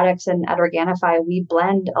our products at Organifi, we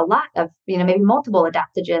blend a lot of, maybe multiple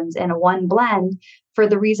adaptogens in one blend for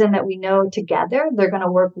the reason that we know together they're going to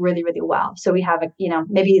work really, really well. So we have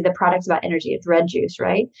maybe the product's about energy. It's red juice,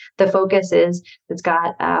 right? The focus is it's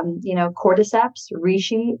got cordyceps,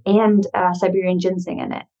 reishi, and Siberian ginseng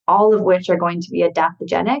in it, all of which are going to be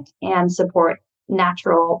adaptogenic and support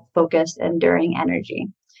natural, focused, enduring energy.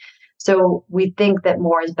 So we think that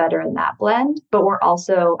more is better in that blend, but we're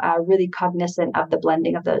also really cognizant of the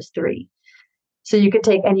blending of those three. So you could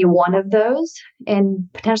take any one of those in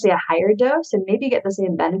potentially a higher dose and maybe get the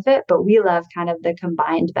same benefit, but we love kind of the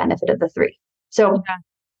combined benefit of the three. So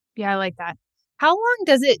yeah, I like that. How long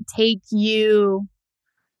does it take you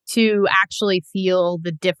to actually feel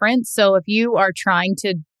the difference? So if you are trying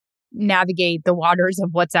to navigate the waters of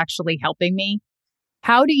what's actually helping me,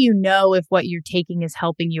 how do you know if what you're taking is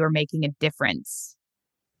helping you or making a difference?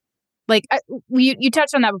 Like you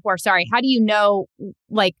touched on that before. Sorry. How do you know,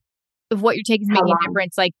 like, if what you're taking is making a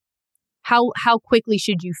difference? Like, how quickly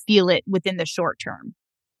should you feel it within the short term?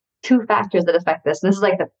 Two factors that affect this. And this is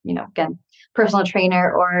like again, personal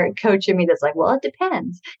trainer or coach in me that's like, well, it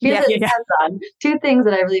depends. Here's what it depends on. Two things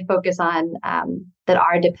that I really focus on that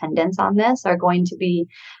are dependents on this are going to be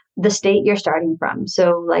the state you're starting from.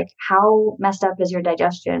 So like, how messed up is your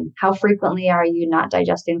digestion? How frequently are you not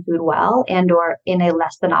digesting food well and or in a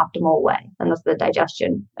less than optimal way? And that's the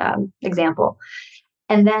digestion example.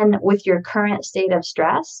 And then with your current state of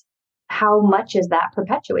stress, how much is that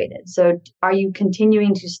perpetuated? So are you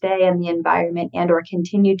continuing to stay in the environment and or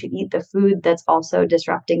continue to eat the food that's also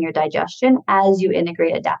disrupting your digestion as you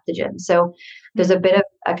integrate adaptogens? So there's a bit of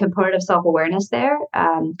a component of self-awareness there,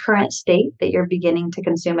 current state that you're beginning to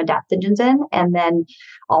consume adaptogens in, and then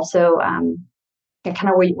also kind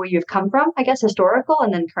of where you've come from, I guess, historical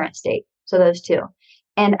and then current state. So those two.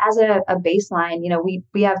 And as a baseline,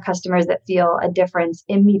 we have customers that feel a difference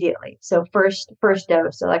immediately. So first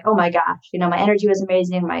dose, so like, oh my gosh, my energy was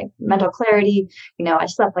amazing, my mental clarity, I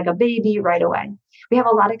slept like a baby right away. We have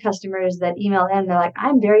a lot of customers that email in, they're like,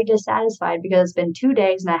 I'm very dissatisfied because it's been 2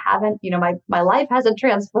 days and I haven't, my life hasn't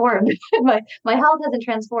transformed, my health hasn't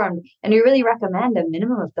transformed. And we really recommend a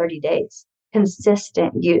minimum of 30 days,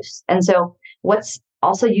 consistent use. And so what's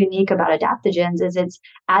also unique about adaptogens is it's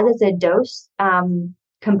a dose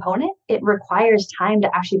component, it requires time to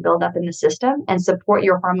actually build up in the system and support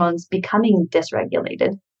your hormones becoming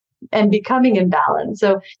dysregulated and becoming imbalanced.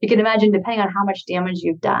 So you can imagine, depending on how much damage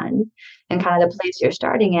you've done and kind of the place you're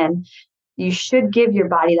starting in, you should give your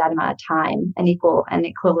body that amount of time, an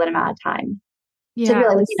equivalent amount of time. Yeah. So if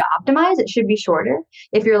you're looking to optimize, it should be shorter.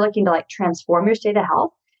 If you're looking to transform your state of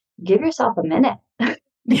health, give yourself a minute.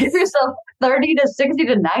 Give yourself 30 to 60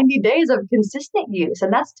 to 90 days of consistent use.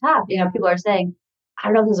 And that's tough. People are saying, I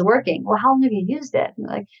don't know if this is working. Well, how long have you used it? And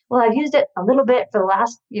like, well, I've used it a little bit for the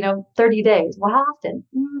last, 30 days. Well, how often?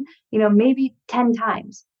 Maybe 10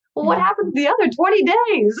 times. Well, what happened to the other 20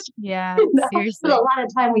 days? Yeah, seriously. There's a lot of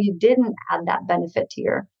time when you didn't add that benefit to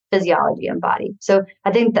your physiology and body. So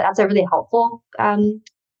I think that's a really helpful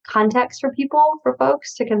context for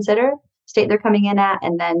folks to consider, state they're coming in at,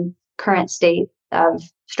 and then current state of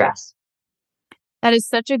stress. That is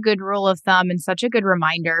such a good rule of thumb and such a good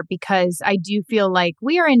reminder, because I do feel like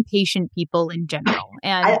we are impatient people in general.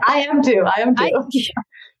 And I am too.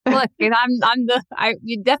 Look, I'm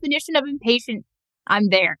the definition of impatient. I'm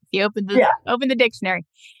there. If you open the dictionary.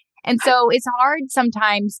 And so it's hard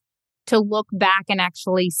sometimes to look back and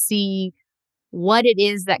actually see what it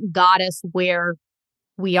is that got us where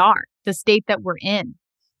we are, the state that we're in,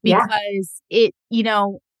 because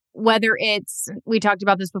whether it's, we talked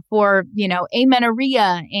about this before,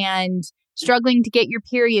 amenorrhea and struggling to get your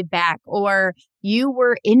period back, or you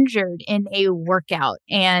were injured in a workout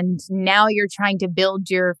and now you're trying to build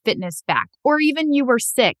your fitness back, or even you were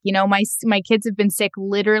sick. My kids have been sick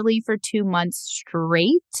literally for 2 months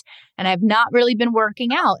straight, and I've not really been working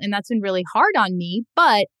out, and that's been really hard on me.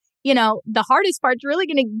 But the hardest part's really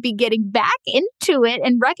going to be getting back into it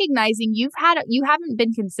and recognizing you haven't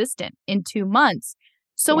been consistent in 2 months.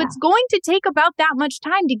 So it's going to take about that much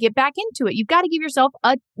time to get back into it. You've got to give yourself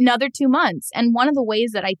another 2 months. And one of the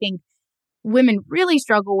ways that I think women really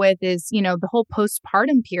struggle with is, the whole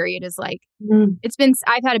postpartum period is like,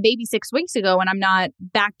 I've had a baby 6 weeks ago and I'm not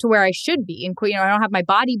back to where I should be. And, I don't have my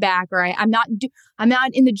body back, or I'm not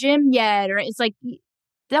in the gym yet. Or it's like,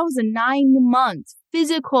 that was a 9-month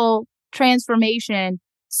physical transformation,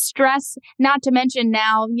 stress, not to mention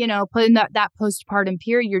now, putting that postpartum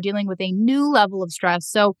period, you're dealing with a new level of stress.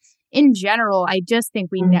 So in general, I just think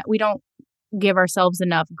we don't give ourselves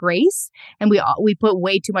enough grace, and we put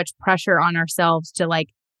way too much pressure on ourselves to like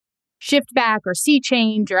shift back or see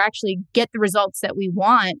change or actually get the results that we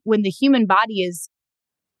want, when the human body is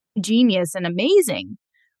genius and amazing.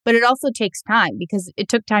 But it also takes time, because it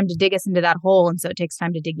took time to dig us into that hole. And so it takes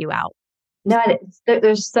time to dig you out. No,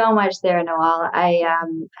 there's so much there, Noelle.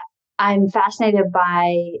 I'm fascinated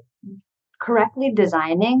by correctly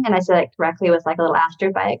designing, and I say that correctly with like a little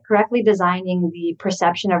asterisk by it, correctly designing the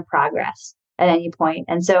perception of progress at any point.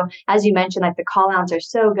 And so, as you mentioned, like the call outs are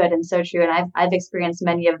so good and so true. And I've experienced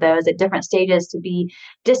many of those at different stages, to be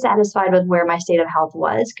dissatisfied with where my state of health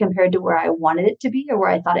was compared to where I wanted it to be or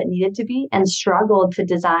where I thought it needed to be, and struggled to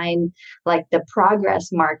design like the progress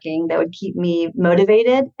marking that would keep me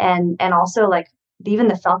motivated, and also like even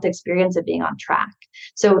the felt experience of being on track.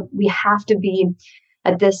 So we have to be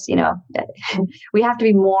at this, we have to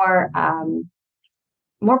be more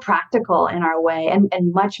practical in our way, and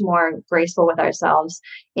much more graceful with ourselves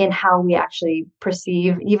in how we actually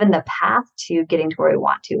perceive even the path to getting to where we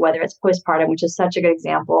want to, whether it's postpartum, which is such a good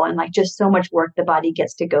example, and like just so much work the body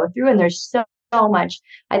gets to go through. And there's so much,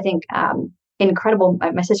 I think, incredible.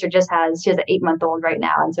 My sister she has an 8-month-old right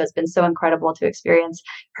now. And so it's been so incredible to experience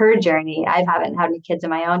her journey. I haven't had any kids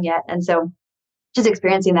of my own yet. And so just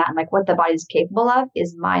experiencing that and like what the body's capable of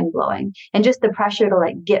is mind blowing. And just the pressure to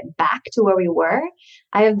like get back to where we were.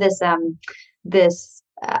 I have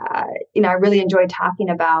I really enjoy talking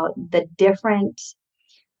about the different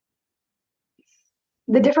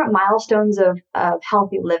milestones of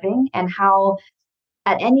healthy living, and how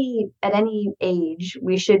at any age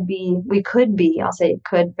we could be, I'll say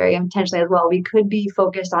could very intentionally as well, we could be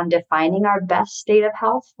focused on defining our best state of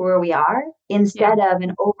health where we are, instead of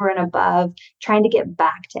and over and above trying to get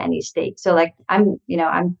back to any state. So like I'm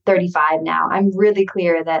 35 now. I'm really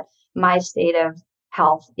clear that my state of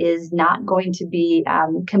health is not going to be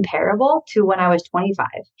comparable to when I was 25.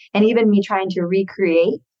 And even me trying to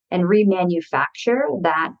recreate and remanufacture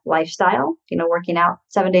that lifestyle, working out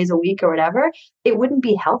 7 days a week or whatever, it wouldn't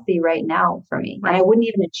be healthy right now for me. Right. And I wouldn't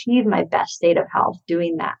even achieve my best state of health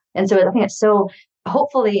doing that. And so I think it's so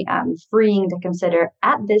hopefully freeing to consider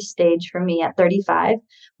at this stage for me at 35,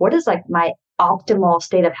 what does like my optimal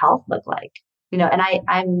state of health look like? And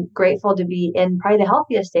I'm grateful to be in probably the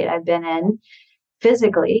healthiest state I've been in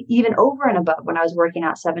physically, even over and above when I was working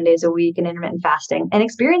out 7 days a week and intermittent fasting and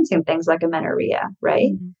experiencing things like amenorrhea,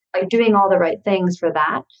 right? Mm-hmm. Like doing all the right things for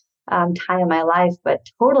that time in my life, but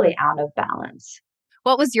totally out of balance.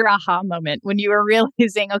 What was your aha moment when you were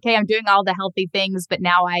realizing, okay, I'm doing all the healthy things, but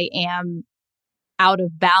now I am out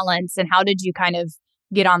of balance? And how did you kind of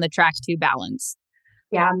get on the track to balance?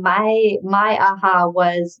 Yeah, my aha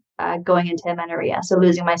was going into amenorrhea. So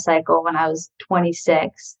losing my cycle when I was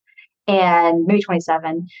 26 and maybe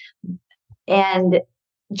 27, and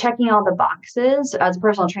checking all the boxes as a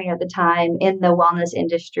personal trainer at the time in the wellness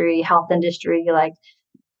industry, health industry. Like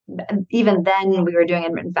even then we were doing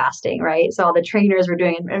intermittent fasting, right? So all the trainers were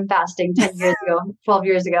doing intermittent fasting 10 years ago, 12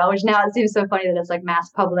 years ago, which now it seems so funny that it's like mass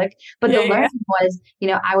public. But the learning was,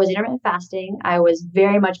 I was intermittent fasting. I was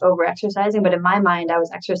very much over exercising, but in my mind, I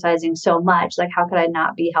was exercising so much. Like, how could I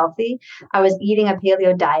not be healthy? I was eating a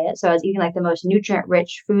paleo diet. So I was eating like the most nutrient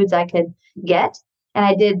rich foods I could get. And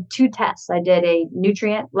I did 2 tests. I did a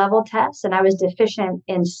nutrient level test, and I was deficient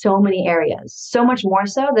in so many areas, so much more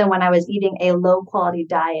so than when I was eating a low quality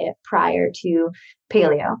diet prior to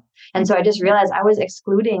paleo. And so I just realized I was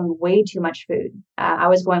excluding way too much food. I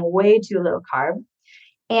was going way too low carb,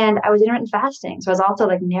 and I was intermittent fasting. So I was also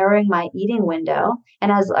like narrowing my eating window. And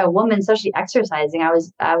as a woman, especially exercising, I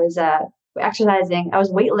was exercising, I was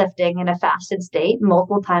weightlifting in a fasted state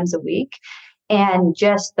multiple times a week. And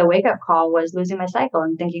just the wake up call was losing my cycle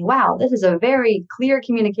and thinking, wow, this is a very clear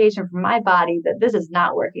communication from my body that this is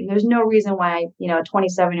not working. There's no reason why, a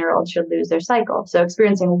 27-year-old should lose their cycle. So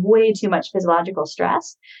experiencing way too much physiological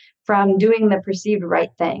stress from doing the perceived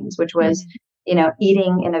right things, which was,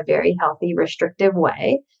 eating in a very healthy, restrictive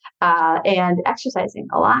way, and exercising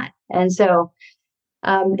a lot. And so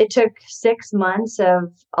it took 6 months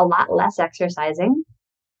of a lot less exercising,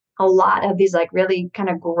 a lot of these like really kind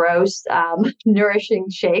of gross, nourishing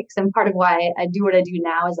shakes. And part of why I do what I do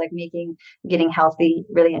now is like making getting healthy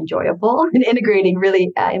really enjoyable and integrating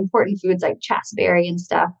really important foods like chasteberry and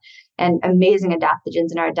stuff and amazing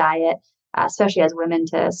adaptogens in our diet, especially as women,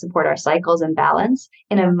 to support our cycles and balance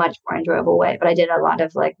in a much more enjoyable way. But I did a lot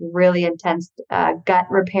of like really intense gut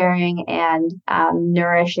repairing and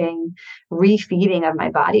nourishing refeeding of my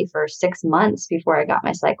body for 6 months before I got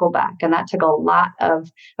my cycle back. And that took a lot of,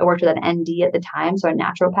 I worked with an ND at the time, so a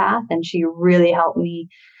naturopath, and she really helped me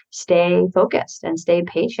stay focused and stay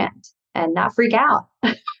patient and not freak out.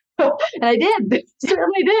 And I did,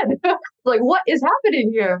 certainly did. Like, what is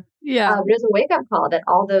happening here? Yeah. But it was a wake up call that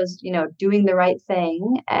all those, doing the right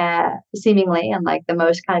thing, seemingly, and like the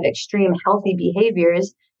most kind of extreme healthy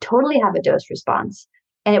behaviors totally have a dose response.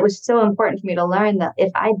 And it was so important for me to learn that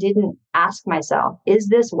if I didn't ask myself, is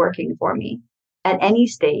this working for me at any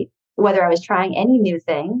state, whether I was trying any new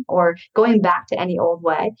thing or going back to any old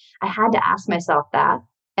way, I had to ask myself that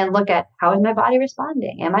and look at, how is my body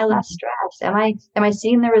responding? Am I less stressed? Am I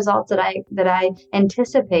seeing the results that I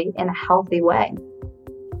anticipate in a healthy way?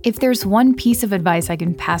 If there's one piece of advice I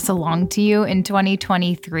can pass along to you in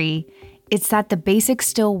 2023, it's that the basics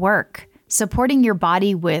still work. Supporting your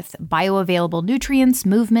body with bioavailable nutrients,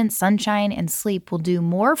 movement, sunshine, and sleep will do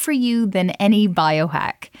more for you than any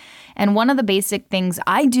biohack. And one of the basic things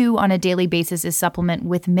I do on a daily basis is supplement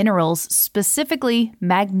with minerals, specifically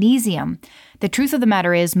magnesium. The truth of the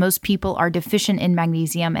matter is most people are deficient in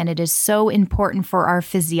magnesium, and it is so important for our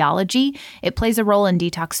physiology. It plays a role in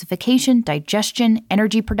detoxification, digestion,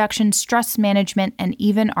 energy production, stress management, and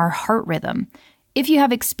even our heart rhythm. If you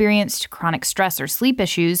have experienced chronic stress or sleep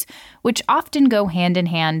issues, which often go hand in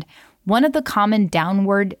hand, one of the common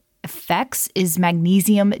downward effects is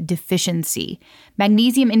magnesium deficiency.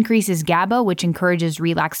 Magnesium increases GABA, which encourages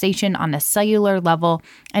relaxation on a cellular level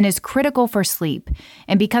and is critical for sleep.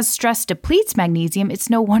 And because stress depletes magnesium,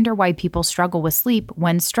 it's no wonder why people struggle with sleep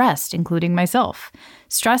when stressed, including myself.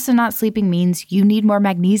 Stress and not sleeping means you need more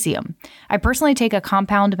magnesium. I personally take a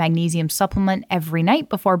compound magnesium supplement every night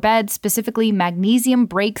before bed, specifically Magnesium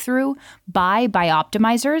Breakthrough by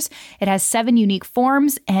Bioptimizers. It has 7 unique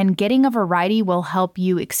forms, and getting a variety will help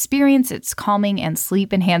you experience its calming and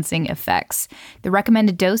sleep-enhancing effects. The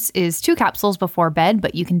recommended dose is 2 capsules before bed,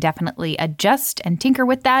 but you can definitely adjust and tinker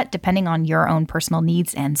with that depending on your own personal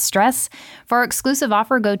needs and stress. For our exclusive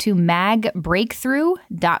offer, go to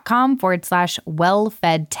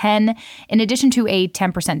magbreakthrough.com/wellfed10. In addition to a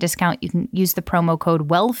 10% discount, you can use the promo code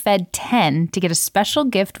wellfed10 to get a special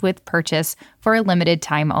gift with purchase for a limited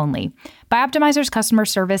time only. Bioptimizer's customer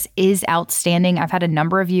service is outstanding. I've had a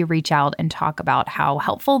number of you reach out and talk about how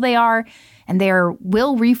helpful they are, and they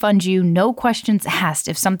will refund you, no questions asked,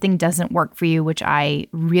 if something doesn't work for you, which I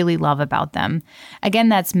really love about them. Again,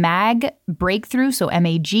 that's Mag Breakthrough, so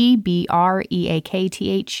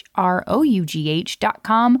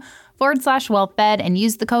magbreakthrough.com/wellfed, and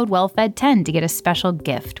use the code wellfed10 to get a special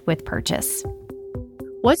gift with purchase.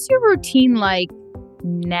 What's your routine like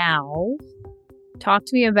now? Talk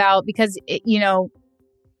to me about, because,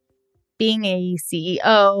 being a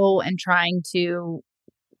CEO and trying to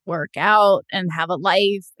work out and have a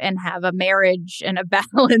life and have a marriage and a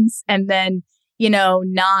balance, and then,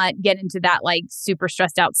 not get into that like super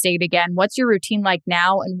stressed out state again. What's your routine like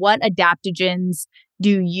now, and what adaptogens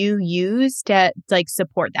do you use to like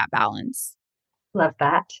support that balance? Love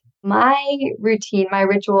that. My routine, my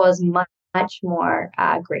ritual is much more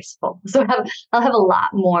graceful. So I'll have a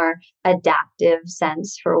lot more adaptive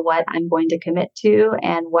sense for what I'm going to commit to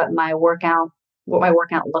and what my workout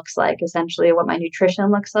looks like, essentially what my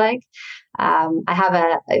nutrition looks like. I have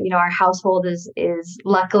our household is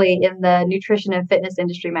luckily in the nutrition and fitness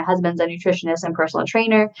industry. My husband's a nutritionist and personal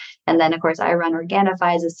trainer. And then of course I run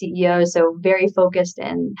Organifi as a CEO. So very focused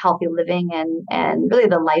in healthy living and really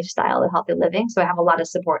the lifestyle of healthy living. So I have a lot of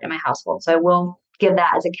support in my household. So I will give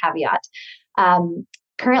that as a caveat.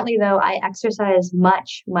 Currently, though, I exercise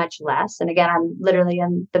much, much less. And again, I'm literally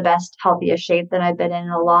in the best, healthiest shape that I've been in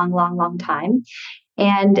a long, long, long time.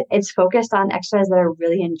 And it's focused on exercise that I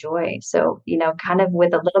really enjoy. So, kind of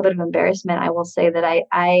with a little bit of embarrassment, I will say that I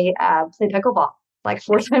play pickleball like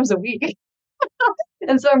 4 times a week.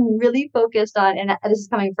 And so I'm really focused on, and this is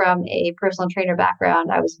coming from a personal trainer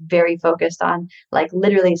background. I was very focused on like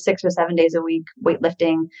literally 6 or 7 days a week,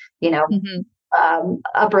 weightlifting, you know,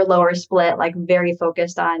 upper lower split, like very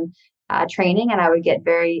focused on training. And I would get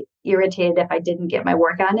very irritated if I didn't get my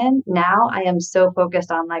workout in. Now I am so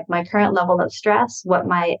focused on like my current level of stress, what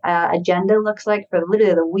my agenda looks like for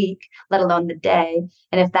literally the week, let alone the day.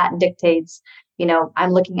 And if that dictates, you know,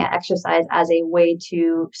 I'm looking at exercise as a way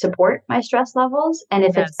to support my stress levels. And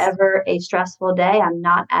if it's ever a stressful day, I'm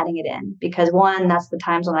not adding it in because one, that's the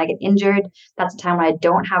times when I get injured. That's the time when I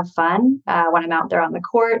don't have fun when I'm out there on the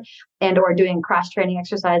court and or doing cross training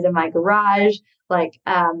exercise in my garage. Like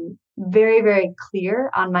very, very clear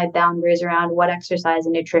on my boundaries around what exercise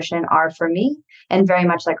and nutrition are for me and very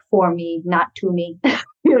much like for me, not to me,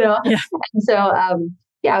 you know? Yeah. And so,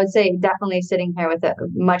 I would say definitely sitting here with a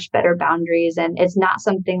much better boundaries. And it's not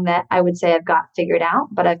something that I would say I've got figured out,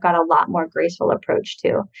 but I've got a lot more graceful approach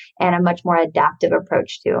to and a much more adaptive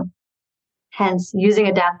approach to. Hence using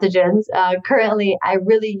adaptogens. Currently, I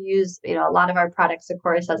really use, you know, a lot of our products, of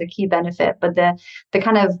course, as a key benefit, but the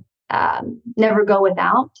kind of never go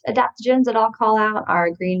without adaptogens that I'll call out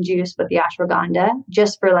are green juice with the ashwagandha,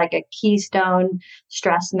 just for like a keystone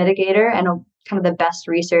stress mitigator and kind of the best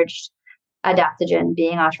researched adaptogen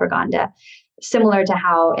being ashwagandha. Similar to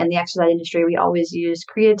how in the exercise industry, we always use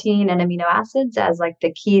creatine and amino acids as like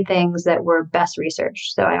the key things that were best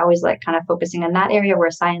researched. So I always like kind of focusing on that area where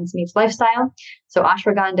science meets lifestyle. So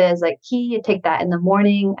ashwagandha is like key. I take that in the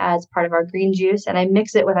morning as part of our green juice and I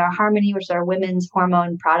mix it with our Harmony, which is our women's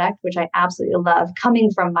hormone product, which I absolutely love.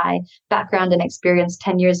 Coming from my background and experience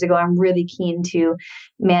 10 years ago, I'm really keen to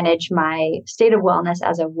manage my state of wellness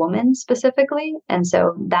as a woman specifically. And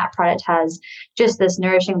so that product has just this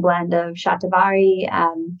nourishing blend of shatavari,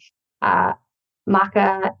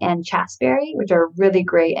 maca, and chasteberry, which are really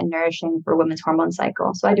great and nourishing for women's hormone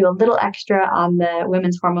cycle. So I do a little extra on the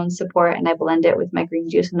women's hormone support and I blend it with my green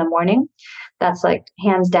juice in the morning. That's like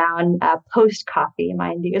hands down post coffee,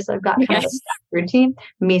 mind you. So I've got kind of a routine,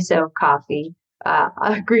 miso coffee,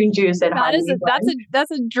 green juice, and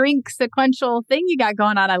that's a drink sequential thing you got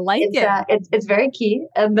going on. I like it. It's very key.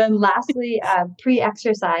 And then lastly,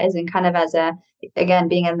 pre-exercise and kind of as again,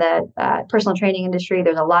 being in the personal training industry,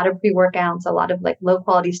 there's a lot of pre-workouts, a lot of like low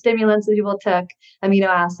quality stimulants that people took, amino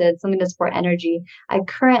acids, something to support energy. I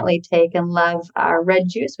currently take and love red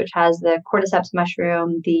juice, which has the cordyceps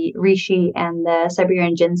mushroom, the reishi, and the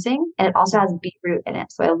Siberian ginseng. And it also has beetroot in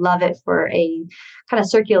it. So I love it for a kind of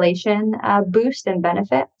circulation boost and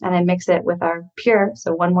benefit. And I mix it with our Pure,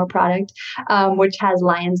 so one more product, which has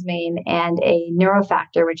lion's mane and a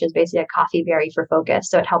neurofactor, which is basically a coffee berry for focus.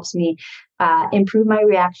 So it helps me improve my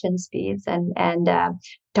reaction speeds and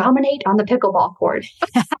dominate on the pickleball court.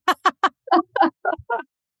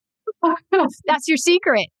 That's your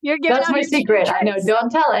secret. You're giving That's my secret. I know. Don't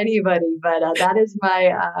tell anybody, but that is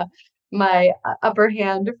my upper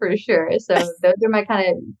hand for sure. So those are my kind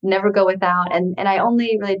of never go without. And I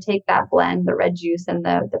only really take that blend, the red juice and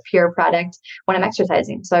the Pure product when I'm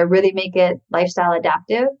exercising. So I really make it lifestyle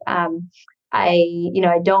adaptive. I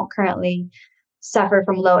don't currently suffer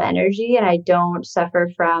from low energy and I don't suffer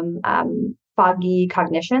from foggy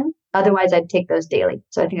cognition. Otherwise, I'd take those daily.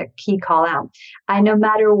 So I think a key call out. I, no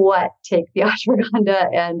matter what, take the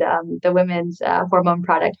ashwagandha and the women's hormone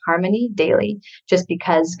product Harmony daily, just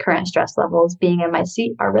because current stress levels being in my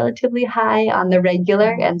seat are relatively high on the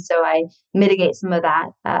regular. And so I mitigate some of that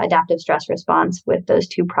adaptive stress response with those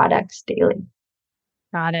two products daily.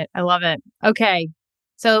 Got it. I love it. Okay.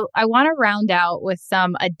 So I want to round out with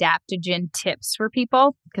some adaptogen tips for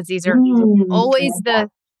people because these are always the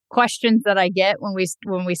questions that I get when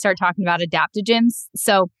we start talking about adaptogens.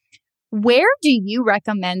 So where do you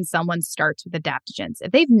recommend someone starts with adaptogens?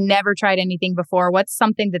 If they've never tried anything before, what's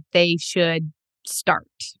something that they should start?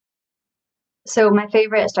 So my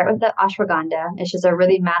favorite, start with the ashwagandha. It's just a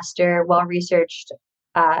really master, well-researched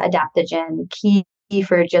adaptogen, key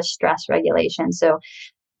for just stress regulation. So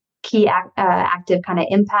key active kind of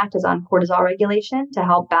impact is on cortisol regulation to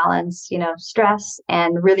help balance, stress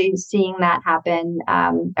and really seeing that happen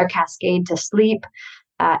or cascade to sleep,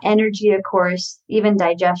 energy, of course, even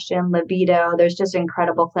digestion, libido. There's just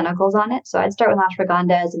incredible clinicals on it. So I'd start with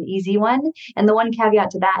ashwagandha as an easy one. And the one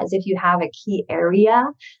caveat to that is if you have a key area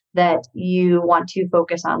that you want to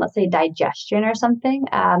focus on, let's say digestion or something,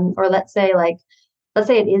 or let's say like let's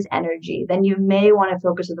say it is energy, then you may want to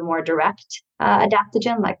focus with a more direct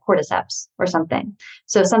adaptogen like cordyceps or something.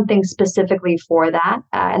 So something specifically for that.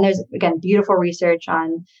 And there's, again, beautiful research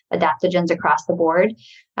on adaptogens across the board,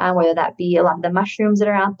 whether that be a lot of the mushrooms that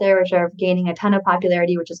are out there, which are gaining a ton of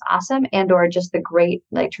popularity, which is awesome, and or just the great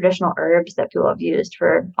like traditional herbs that people have used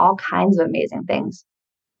for all kinds of amazing things.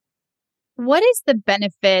 What is the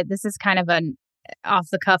benefit? This is kind of an off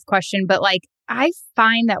the cuff question, but like I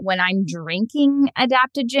find that when I'm drinking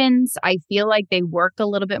adaptogens, I feel like they work a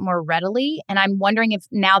little bit more readily. And I'm wondering if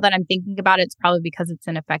now that I'm thinking about it, it's probably because it's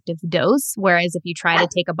an effective dose. Whereas if you try to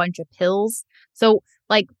take a bunch of pills. So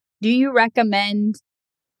like, do you recommend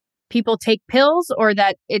people take pills, or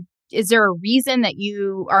that is there a reason that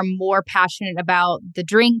you are more passionate about the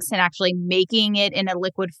drinks and actually making it in a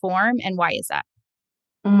liquid form? And why is that?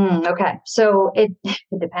 Okay. So it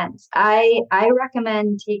depends. I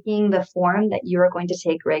recommend taking the form that you are going to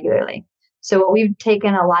take regularly. So what we've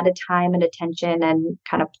taken a lot of time and attention and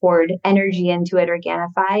kind of poured energy into at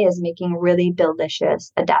Organifi is making really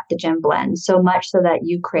delicious adaptogen blends, so much so that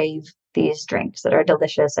you crave these drinks that are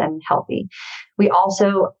delicious and healthy. We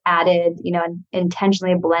also added,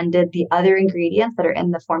 intentionally blended the other ingredients that are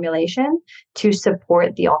in the formulation to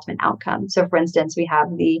support the ultimate outcome. So for instance, we have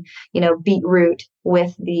the, beetroot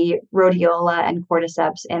with the rhodiola and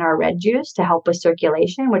cordyceps in our red juice to help with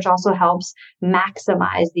circulation, which also helps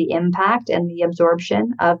maximize the impact and the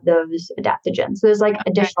absorption of those adaptogens. So there's like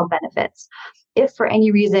additional benefits. If for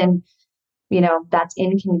any reason, that's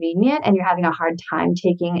inconvenient and you're having a hard time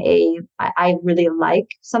taking I really like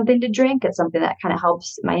something to drink. It's something that kind of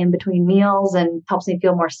helps my in-between meals and helps me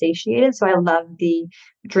feel more satiated. So I love the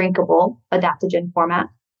drinkable adaptogen format.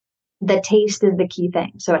 The taste is the key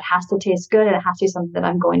thing. So it has to taste good and it has to be something that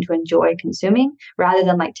I'm going to enjoy consuming, rather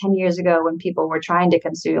than like 10 years ago when people were trying to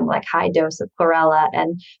consume like high dose of chlorella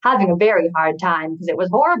and having a very hard time because it was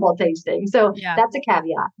horrible tasting. So That's a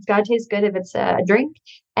caveat. It's got to taste good if it's a drink.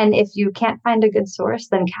 And if you can't find a good source,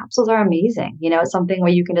 then capsules are amazing. It's something where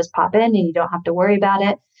you can just pop in and you don't have to worry about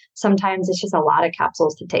it. Sometimes it's just a lot of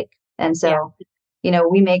capsules to take. And so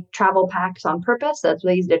we make travel packs on purpose. So it's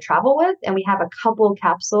really easy to travel with. And we have a couple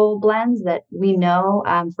capsule blends that we know,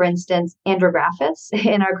 for instance, Andrographis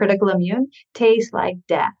in our critical immune tastes like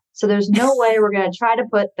death. So there's no way we're going to try to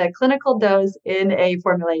put the clinical dose in a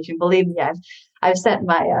formulation. Believe me, I've sent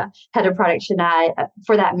my head of product, Shania,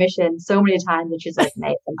 for that mission so many times, and she's like,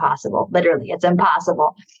 "Mate, it's impossible. Literally, it's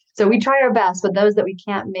impossible." So we try our best, but those that we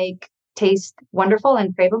can't make taste wonderful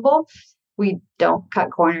and craveable, we don't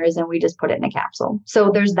cut corners and we just put it in a capsule.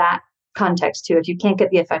 So there's that context too. If you can't get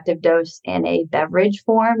the effective dose in a beverage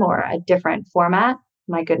form or a different format,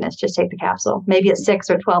 my goodness, just take the capsule. Maybe it's 6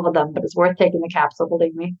 or 12 of them, but it's worth taking the capsule,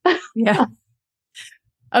 believe me. Yeah.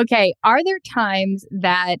 Okay. Are there times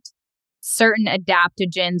that certain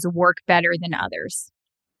adaptogens work better than others?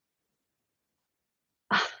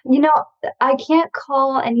 I can't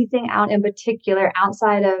call anything out in particular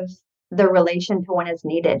outside of the relation to when it's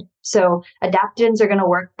needed. So adaptogens are going to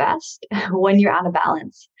work best when you're out of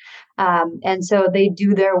balance. And so they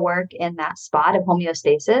do their work in that spot of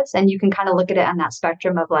homeostasis. And you can kind of look at it on that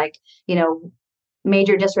spectrum of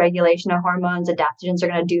major dysregulation of hormones. Adaptogens are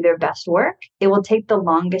going to do their best work. It will take the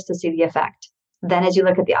longest to see the effect. Then as you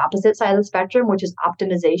look at the opposite side of the spectrum, which is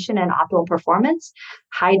optimization and optimal performance,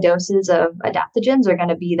 high doses of adaptogens are going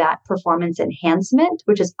to be that performance enhancement,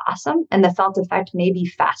 which is awesome. And the felt effect may be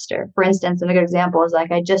faster. For instance, a good example is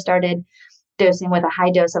like I just started dosing with a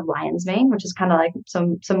high dose of lion's mane, which is kind of like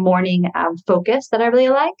some morning focus that I really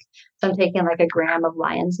like. So I'm taking like a gram of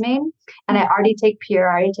lion's mane, and I already take Pure,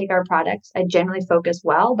 I already take our products. I generally focus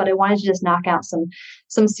well, but I wanted to just knock out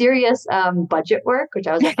some serious budget work, which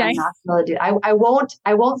I was like, I'm not going to do. I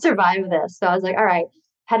won't survive this. So I was like, all right,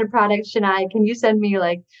 head of products, Shania, can you send me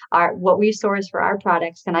like what we source for our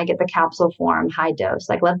products? Can I get the capsule form, high dose?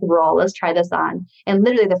 Like, let's roll. Let's try this on. And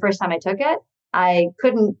literally the first time I took it, I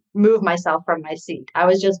couldn't move myself from my seat. I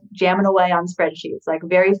was just jamming away on spreadsheets, like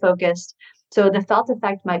very focused. So the felt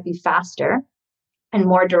effect might be faster and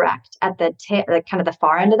more direct at the kind of the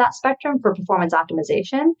far end of that spectrum for performance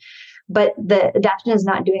optimization. But the adaptogen is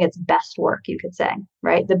not doing its best work, you could say,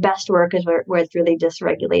 right? The best work is where it's really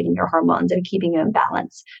dysregulating your hormones and keeping you in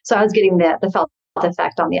balance. So I was getting the felt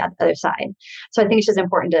effect on the other side. So I think it's just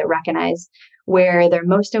important to recognize where they're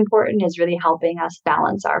most important is really helping us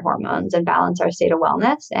balance our hormones and balance our state of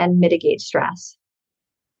wellness and mitigate stress.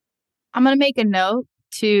 I'm going to make a note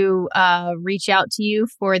to reach out to you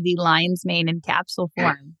for the lion's mane in capsule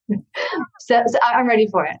form. So I'm ready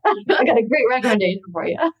for it. I got a great recommendation for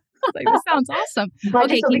you. Like, this sounds awesome.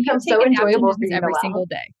 Okay, can you become so enjoyable for you every single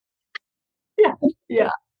day?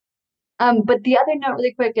 Yeah. But the other note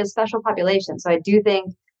really quick is special population. So I do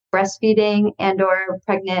think breastfeeding and or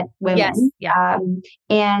pregnant Yes. women. Yeah.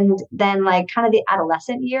 And then like kind of the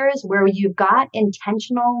adolescent years where you've got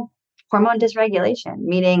intentional hormone dysregulation,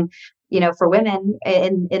 meaning, for women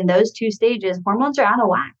in those two stages, hormones are out of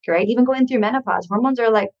whack, right? Even going through menopause, hormones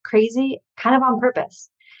are like crazy, kind of on purpose.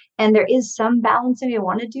 And there is some balancing you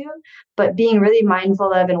want to do, but being really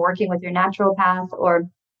mindful of and working with your naturopath or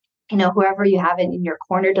whoever you have in your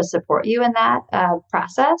corner to support you in that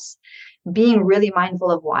process, being really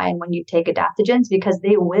mindful of why and when you take adaptogens, because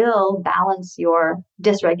they will balance your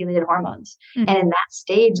dysregulated hormones. Mm-hmm. And in that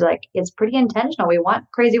stage, like it's pretty intentional. We want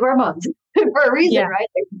crazy hormones for a reason, right?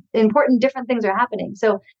 Like, important different things are happening.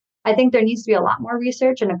 So I think there needs to be a lot more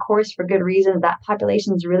research. And of course, for good reason, that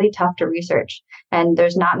population is really tough to research. And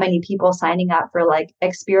there's not many people signing up for like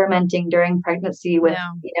experimenting during pregnancy with,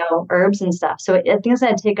 herbs and stuff. So I think it's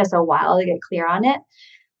going to take us a while to get clear on it.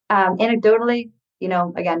 Anecdotally,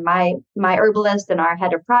 again, my herbalist and our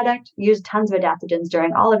head of product used tons of adaptogens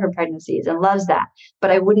during all of her pregnancies and loves that.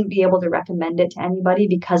 But I wouldn't be able to recommend it to anybody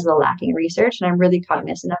because of the lacking research. And I'm really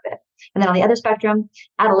cognizant of it. And then on the other spectrum,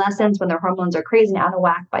 adolescents, when their hormones are crazy and out of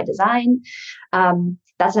whack by design,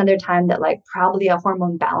 that's another time that like probably a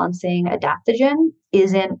hormone balancing adaptogen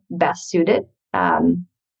isn't best suited.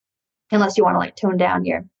 Unless you want to like tone down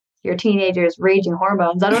your teenagers' raging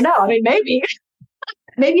hormones. I don't know. I mean, maybe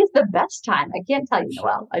it's the best time. I can't tell you,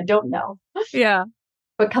 Noelle. I don't know. Yeah.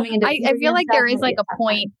 But coming into I feel like there is like a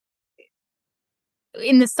point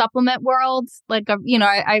in the supplement world. Like,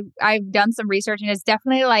 I've done some research and it's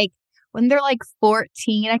definitely like when they're like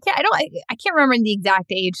 14, I can't remember the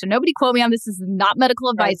exact age. So nobody quote me on this. This is not medical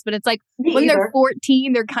advice, but it's like when they're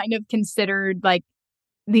 14, they're kind of considered like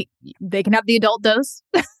they can have the adult dose.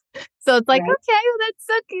 So it's like, okay, well, that's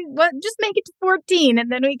okay. Well, just make it to 14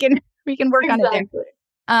 and then we can work on it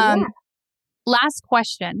there. Last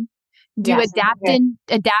question. Do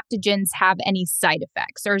adaptogens have any side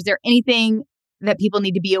effects, or is there anything that people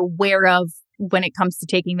need to be aware of when it comes to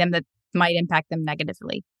taking them that might impact them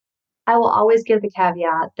negatively? I will always give the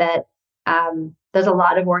caveat that there's a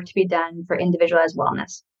lot of work to be done for individualized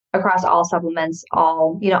wellness across all supplements,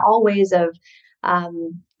 all ways of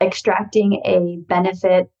extracting a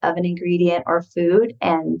benefit of an ingredient or food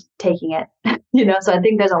and taking it. So I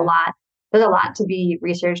think there's a lot to be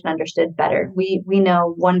researched and understood better. We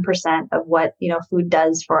know 1% of what, food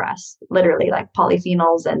does for us, literally like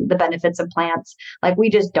polyphenols and the benefits of plants. Like we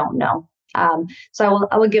just don't know. So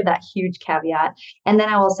I will give that huge caveat. And then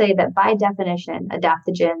I will say that by definition,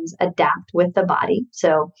 adaptogens adapt with the body.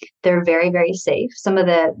 So they're very, very safe. Some of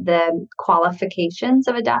the qualifications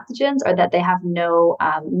of adaptogens are that they have no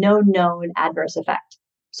known adverse effect.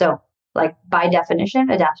 So like by definition,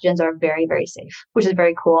 adaptogens are very, very safe, which is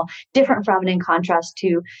very cool. Different from and in contrast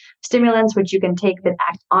to stimulants, which you can take that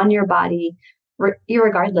act on your body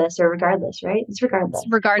irregardless, right? It's regardless.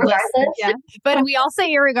 Regardless. Yeah. But we all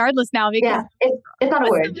say irregardless now because it's not a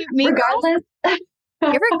word. Regardless.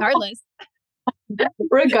 Irregardless.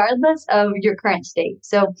 Regardless of your current state.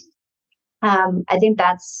 So I think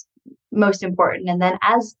that's most important. And then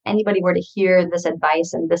as anybody were to hear this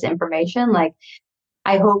advice and this information, like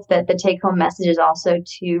I hope that the take-home message is also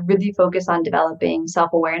to really focus on developing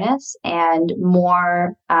self-awareness and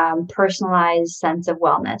more personalized sense of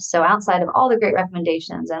wellness. So outside of all the great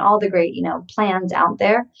recommendations and all the great, plans out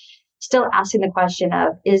there, still asking the question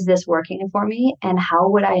of, is this working for me? And how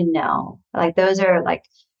would I know? Like those are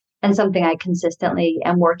and something I consistently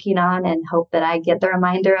am working on and hope that I get the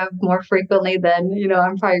reminder of more frequently than,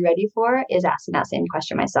 I'm probably ready for, is asking that same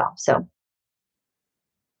question myself. So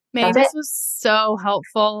May, this was so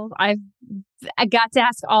helpful. I got to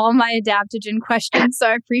ask all my adaptogen questions, so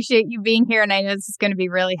I appreciate you being here. And I know this is going to be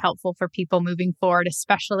really helpful for people moving forward,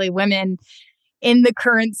 especially women in the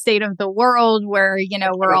current state of the world where,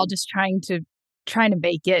 we're all just trying to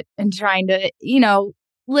make it and trying to,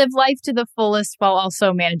 live life to the fullest while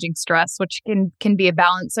also managing stress, which can be a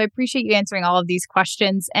balance. So I appreciate you answering all of these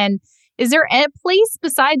questions. And is there a place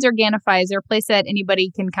besides Organifi? Is there a place that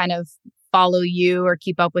anybody can kind of follow you or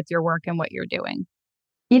keep up with your work and what you're doing?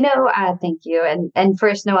 Thank you. And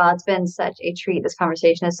first, Noelle, it's been such a treat. This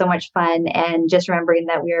conversation is so much fun. And just remembering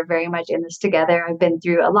that we are very much in this together. I've been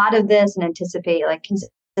through a lot of this and anticipate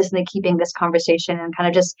consistently keeping this conversation and kind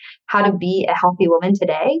of just how to be a healthy woman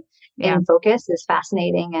today in focus is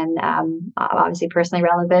fascinating and obviously personally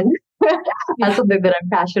relevant. That's something that I'm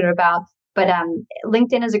passionate about. But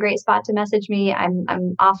LinkedIn is a great spot to message me. I'm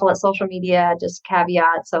awful at social media, just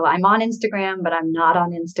caveat. So I'm on Instagram, but I'm not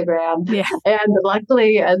on Instagram. Yeah.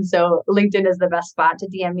 And so LinkedIn is the best spot to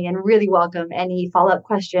DM me, and really welcome any follow-up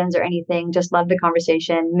questions or anything. Just love the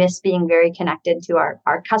conversation. Miss being very connected to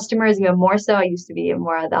our customers, even more so. I used to be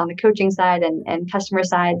more on the coaching side and customer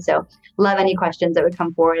side. So love any questions that would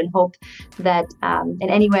come forward, and hope that in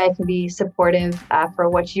any way I can be supportive for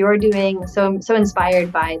what you're doing. So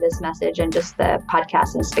inspired by this message and just the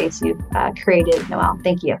podcast and space you've created, Noelle.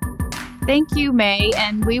 Thank you. Thank you, May.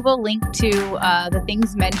 And we will link to the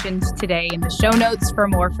things mentioned today in the show notes. For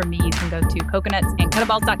more from me, you can go to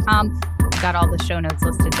coconutsandkettleballs.com. We've got all the show notes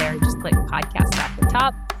listed there. Just click podcast at the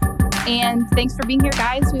top. And thanks for being here,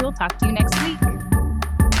 guys. We will talk to you next week.